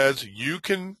want ads. You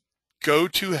can go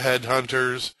to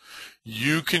headhunters.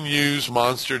 You can use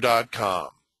monster.com.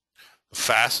 The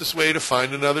fastest way to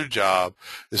find another job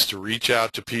is to reach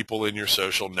out to people in your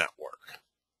social network.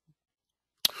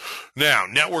 Now,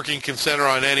 networking can center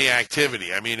on any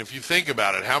activity. I mean, if you think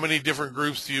about it, how many different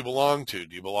groups do you belong to?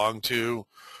 Do you belong to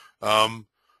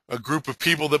a group of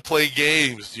people that play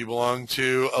games? Do you belong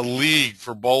to a league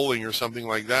for bowling or something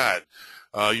like that?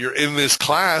 You're in this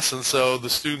class, and so the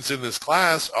students in this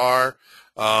class are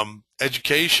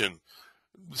education.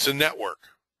 It's a network.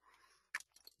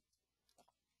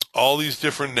 All these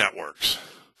different networks.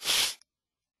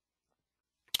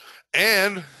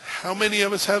 And how many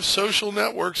of us have social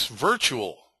networks,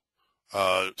 virtual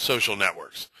social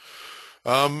networks?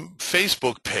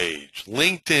 Facebook page,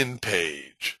 LinkedIn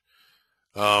page.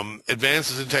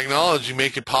 Advances in technology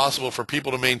make it possible for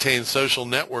people to maintain social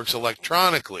networks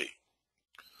electronically.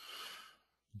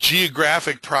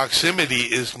 Geographic proximity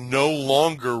is no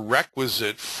longer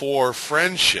requisite for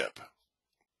friendship.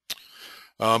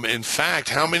 In fact,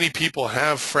 how many people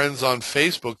have friends on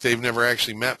Facebook they've never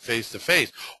actually met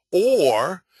face-to-face?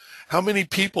 Or how many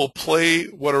people play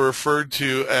what are referred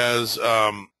to as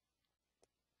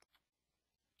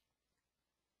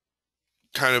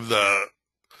kind of the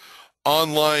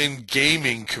online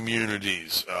gaming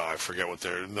communities? I forget what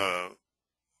they're the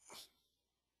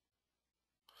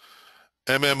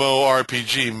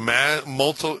MMORPG,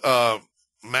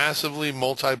 massively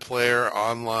multiplayer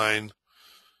online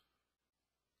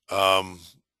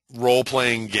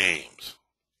role-playing games.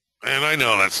 And I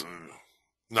know that's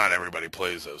not everybody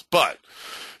plays those, but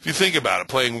if you think about it,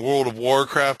 playing World of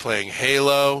Warcraft, playing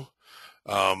Halo,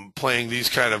 playing these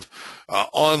kind of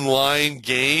online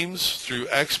games through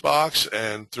Xbox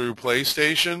and through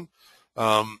PlayStation,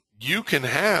 you can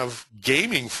have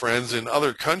gaming friends in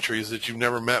other countries that you've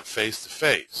never met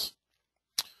face-to-face.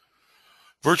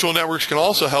 Virtual networks can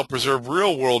also help preserve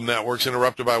real-world networks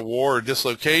interrupted by war or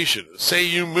dislocation. Say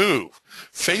you move.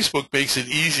 Facebook makes it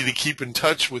easy to keep in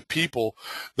touch with people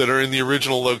that are in the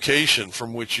original location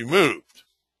from which you moved.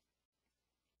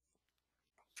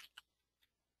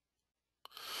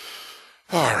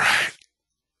 All right.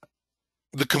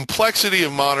 The complexity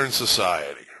of modern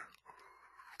society.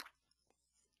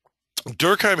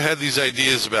 Durkheim had these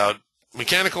ideas about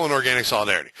mechanical and organic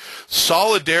solidarity.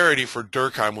 Solidarity for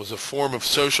Durkheim was a form of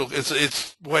social,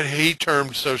 it's what he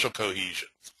termed social cohesion.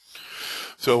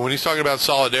 So when he's talking about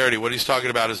solidarity, what he's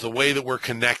talking about is the way that we're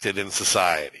connected in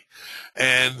society.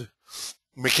 And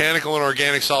mechanical and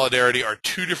organic solidarity are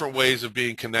two different ways of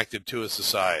being connected to a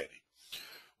society.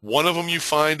 One of them you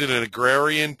find in an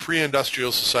agrarian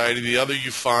pre-industrial society, the other you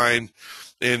find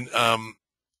in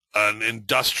an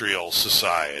industrial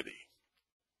society.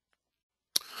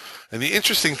 And the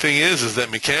interesting thing is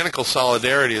that mechanical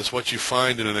solidarity is what you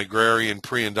find in an agrarian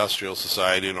pre-industrial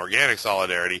society, and organic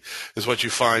solidarity is what you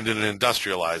find in an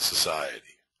industrialized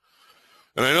society.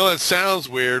 And I know that sounds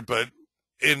weird, but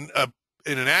in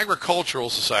an agricultural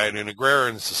society, an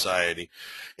agrarian society,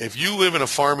 if you live in a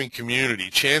farming community,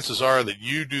 chances are that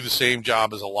you do the same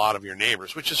job as a lot of your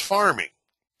neighbors, which is farming.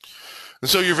 And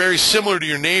so you're very similar to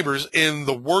your neighbors in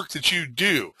the work that you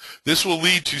do. This will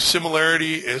lead to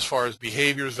similarity as far as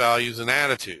behaviors, values, and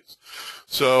attitudes.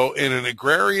 So in an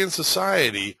agrarian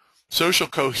society, social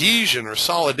cohesion or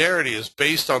solidarity is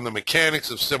based on the mechanics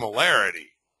of similarity.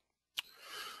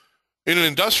 In an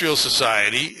industrial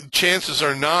society, chances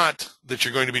are not that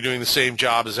you're going to be doing the same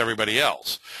job as everybody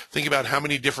else. Think about how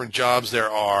many different jobs there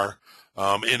are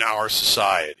in our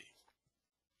society.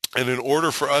 And in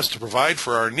order for us to provide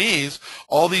for our needs,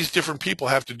 all these different people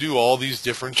have to do all these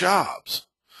different jobs.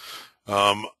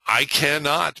 I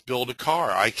cannot build a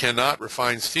car. I cannot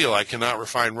refine steel. I cannot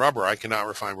refine rubber. I cannot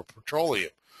refine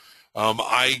petroleum.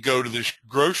 I go to the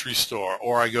grocery store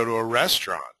or I go to a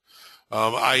restaurant.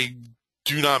 I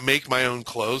do not make my own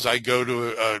clothes. I go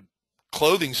to a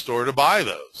clothing store to buy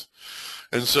those.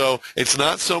 And so it's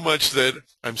not so much that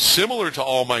I'm similar to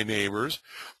all my neighbors.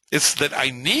 It's that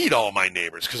I need all my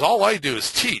neighbors, because all I do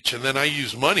is teach, and then I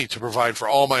use money to provide for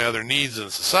all my other needs in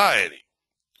society.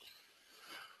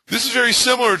 This is very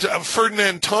similar to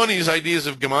Ferdinand Tönnies' ideas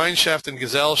of Gemeinschaft and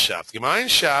Gesellschaft.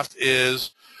 Gemeinschaft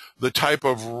is the type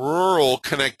of rural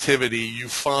connectivity you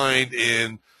find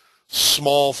in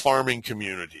small farming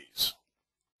communities.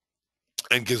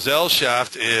 And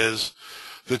Gesellschaft is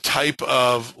the type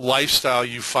of lifestyle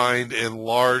you find in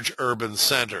large urban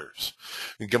centers.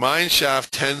 And Gemeinschaft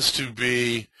tends to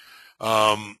be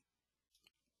a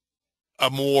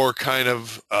more kind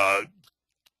of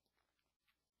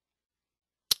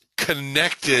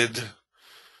connected,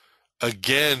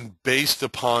 again, based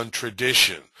upon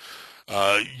tradition.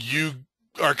 You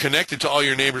are connected to all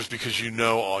your neighbors because you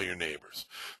know all your neighbors.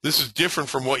 This is different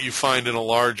from what you find in a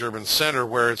large urban center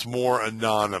where it's more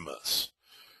anonymous.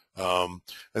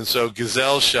 And so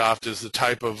Gesellschaft is the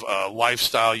type of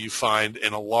lifestyle you find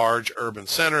in a large urban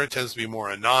center. It tends to be more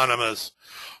anonymous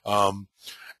and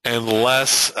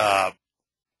less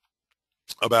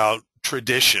about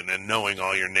tradition and knowing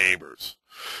all your neighbors.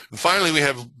 And finally, we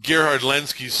have Gerhard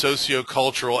Lenski's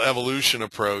sociocultural evolution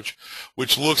approach,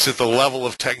 which looks at the level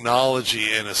of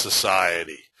technology in a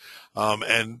society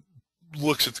and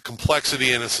looks at the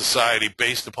complexity in a society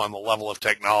based upon the level of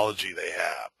technology they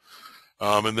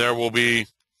have. And there will be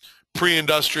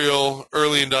pre-industrial,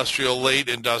 early industrial, late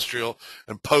industrial,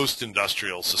 and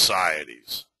post-industrial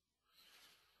societies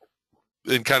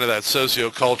in kind of that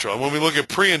sociocultural. And when we look at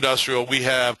pre-industrial, we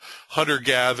have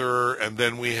hunter-gatherer, and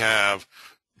then we have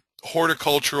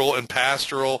horticultural and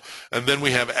pastoral, and then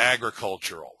we have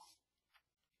agricultural.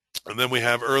 And then we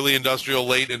have early industrial,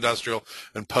 late industrial,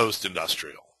 and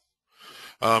post-industrial.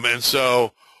 And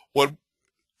so what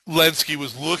Lenski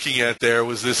was looking at there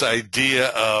was this idea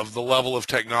of the level of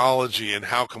technology and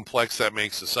how complex that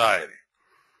makes society.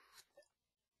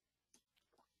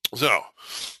 So,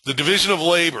 the division of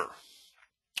labor.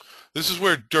 This is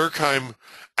where Durkheim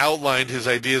outlined his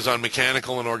ideas on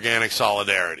mechanical and organic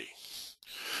solidarity.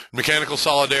 Mechanical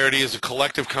solidarity is a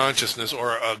collective consciousness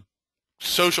or a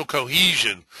social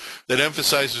cohesion that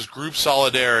emphasizes group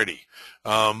solidarity,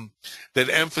 that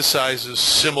emphasizes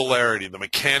similarity, the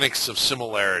mechanics of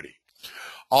similarity.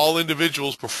 All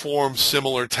individuals perform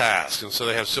similar tasks, and so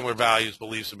they have similar values,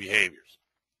 beliefs, and behaviors.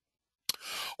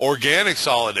 Organic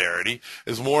solidarity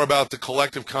is more about the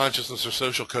collective consciousness or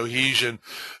social cohesion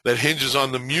that hinges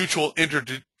on the mutual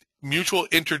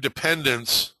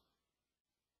interdependence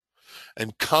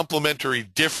and complementary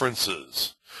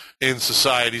differences in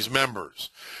society's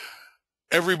members.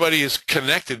 Everybody is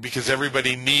connected because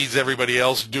everybody needs everybody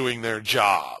else doing their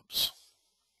jobs.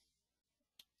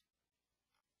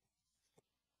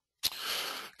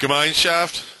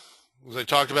 Gemeinschaft, as I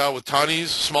talked about with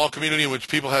Tannis, small community in which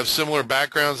people have similar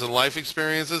backgrounds and life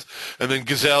experiences, and then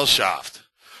Gesellschaft,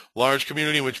 large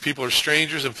community in which people are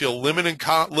strangers and feel little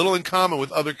in common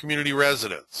with other community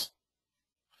residents.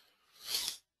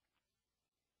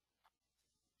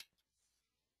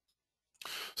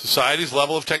 Society's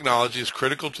level of technology is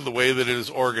critical to the way that it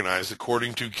is organized,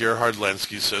 according to Gerhard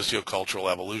Lenski's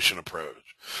sociocultural evolution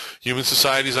approach. Human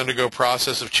societies undergo a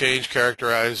process of change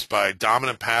characterized by a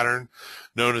dominant pattern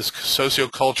known as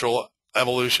sociocultural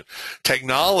evolution.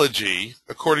 Technology,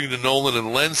 according to Nolan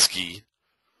and Lenski,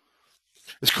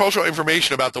 is cultural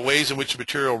information about the ways in which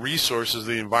material resources of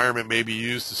the environment may be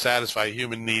used to satisfy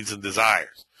human needs and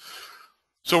desires.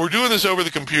 So we're doing this over the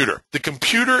computer. The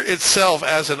computer itself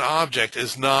as an object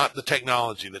is not the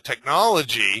technology. The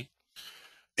technology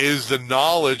is the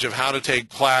knowledge of how to take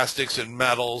plastics and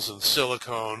metals and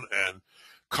silicone and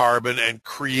carbon and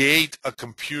create a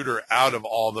computer out of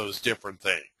all those different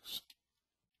things.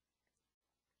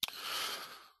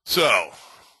 So,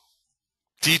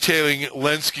 detailing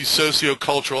Lenski's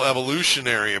sociocultural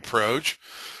evolutionary approach,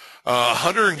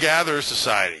 hunter and gatherer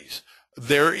societies,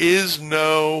 there is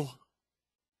no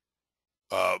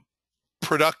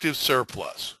productive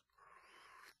surplus.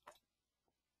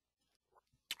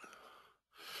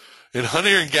 In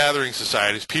hunting and gathering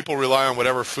societies, people rely on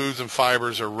whatever foods and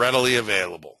fibers are readily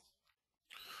available.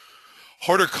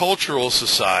 Horticultural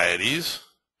societies,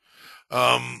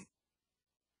 well,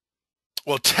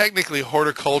 technically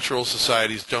horticultural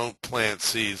societies don't plant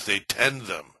seeds, they tend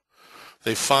them.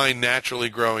 They find naturally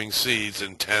growing seeds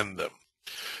and tend them.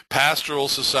 Pastoral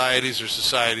societies are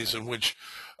societies in which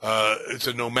it's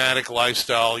a nomadic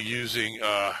lifestyle using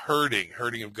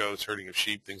herding of goats, herding of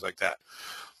sheep, things like that.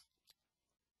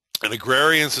 In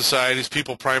agrarian societies,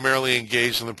 people primarily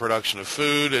engage in the production of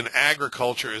food, and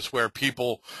agriculture is where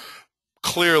people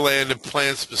clear land and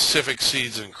plant specific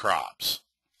seeds and crops.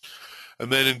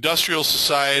 And then industrial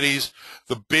societies,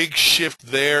 the big shift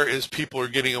there is people are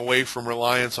getting away from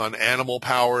reliance on animal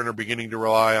power and are beginning to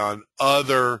rely on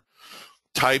other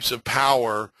types of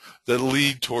power that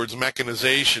lead towards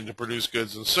mechanization to produce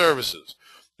goods and services.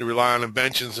 They rely on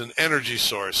inventions and energy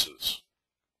sources.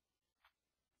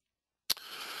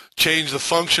 Change the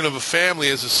function of a family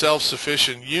as a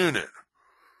self-sufficient unit.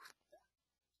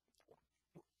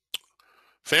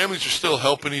 Families are still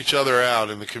helping each other out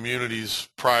in the communities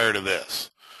prior to this.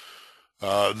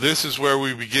 This is where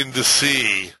we begin to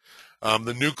see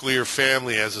the nuclear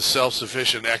family as a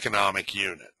self-sufficient economic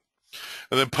unit.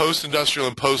 And then post-industrial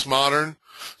and postmodern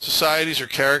societies are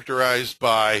characterized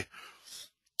by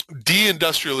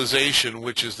deindustrialization,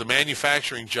 which is the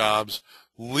manufacturing jobs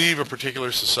leave a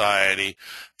particular society,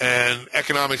 and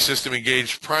economic system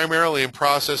engaged primarily in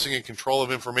processing and control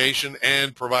of information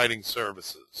and providing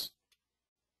services.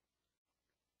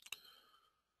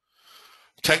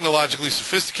 Technologically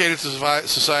sophisticated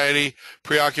society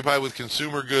preoccupied with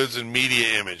consumer goods and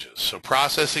media images. So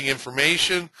processing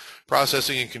information,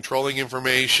 processing and controlling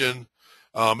information,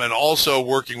 and also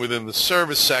working within the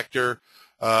service sector,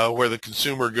 where the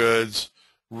consumer goods,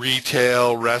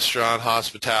 retail, restaurant,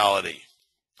 hospitality.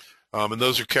 And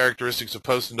those are characteristics of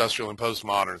post-industrial and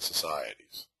postmodern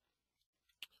societies.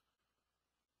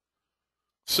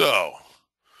 So,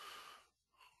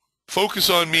 focus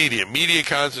on media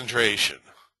concentration.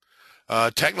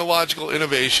 Technological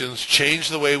innovations change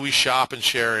the way we shop and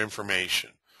share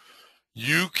information.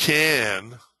 You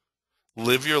can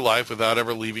live your life without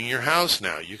ever leaving your house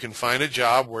now. You can find a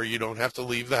job where you don't have to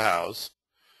leave the house.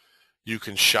 You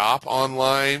can shop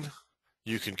online.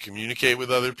 You can communicate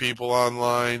with other people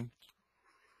online.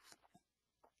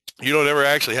 You don't ever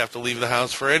actually have to leave the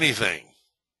house for anything.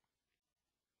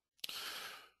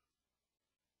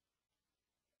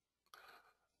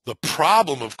 The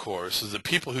problem, of course, is that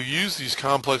people who use these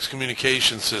complex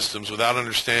communication systems without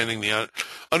understanding the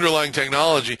underlying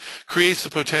technology creates the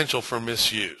potential for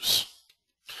misuse.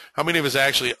 How many of us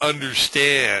actually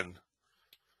understand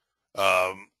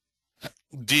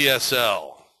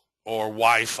DSL or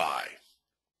Wi-Fi?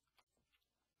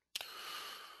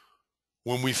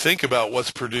 When we think about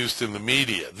what's produced in the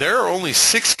media, there are only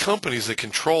 6 companies that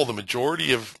control the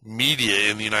majority of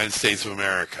media in the United States of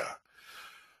America.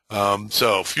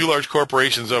 So few large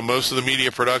corporations own most of the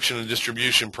media production and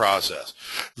distribution process.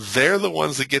 They're the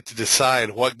ones that get to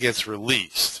decide what gets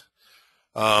released.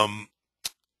 The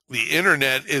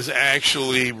internet is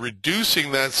actually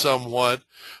reducing that somewhat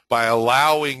by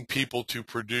allowing people to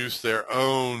produce their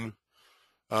own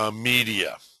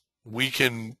media. We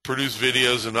can produce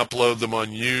videos and upload them on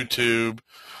YouTube.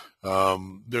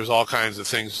 There's all kinds of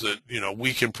things that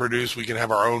we can produce. We can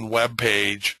have our own web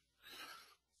page.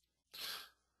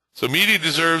 So media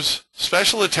deserves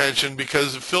special attention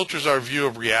because it filters our view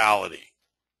of reality.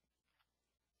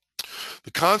 The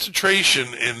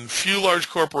concentration in few large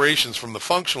corporations from the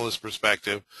functionalist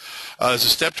perspective is a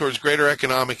step towards greater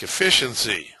economic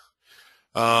efficiency.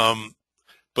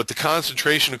 But the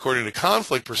concentration, according to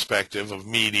conflict perspective of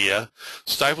media,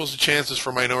 stifles the chances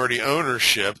for minority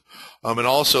ownership and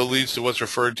also leads to what's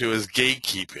referred to as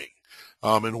gatekeeping,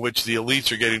 in which the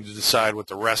elites are getting to decide what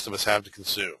the rest of us have to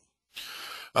consume.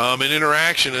 An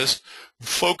interactionist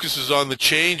focuses on the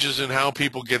changes in how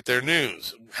people get their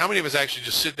news. How many of us actually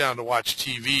just sit down to watch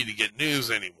TV to get news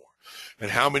anymore?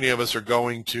 And how many of us are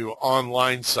going to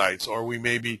online sites, or we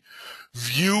may be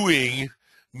viewing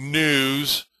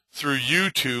news through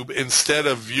YouTube instead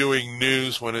of viewing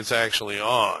news when it's actually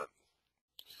on?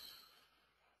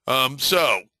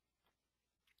 So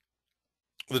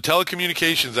the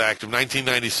Telecommunications Act of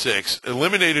 1996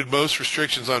 eliminated most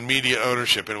restrictions on media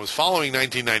ownership, and it was following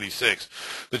 1996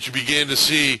 that you began to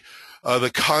see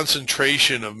the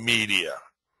concentration of media,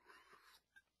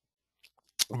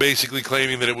 basically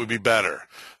claiming that it would be better.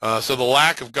 So the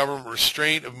lack of government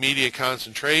restraint of media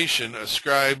concentration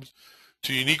ascribed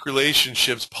to unique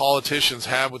relationships politicians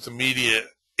have with the media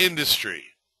industry.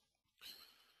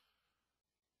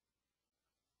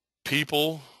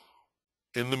 People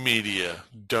in the media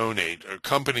donate, or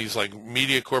companies like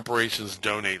media corporations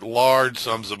donate large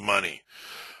sums of money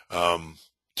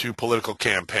to political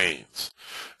campaigns.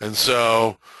 And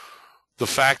so the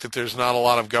fact that there's not a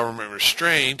lot of government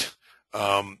restraint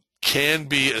can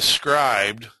be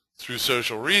ascribed through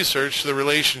social research to the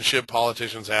relationship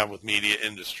politicians have with media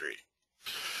industry.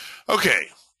 Okay.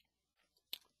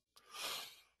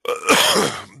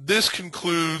 This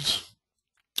concludes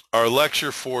our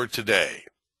lecture for today.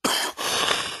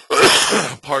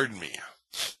 Pardon me.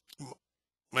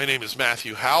 My name is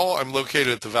Matthew Howell. I'm located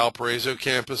at the Valparaiso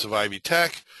campus of Ivy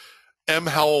Tech.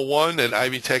 mhowell1 at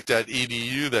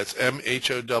ivytech.edu. That's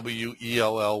MHOWELL1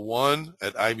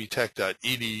 at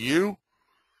ivytech.edu.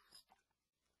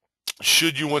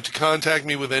 Should you want to contact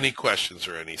me with any questions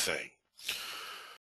or anything.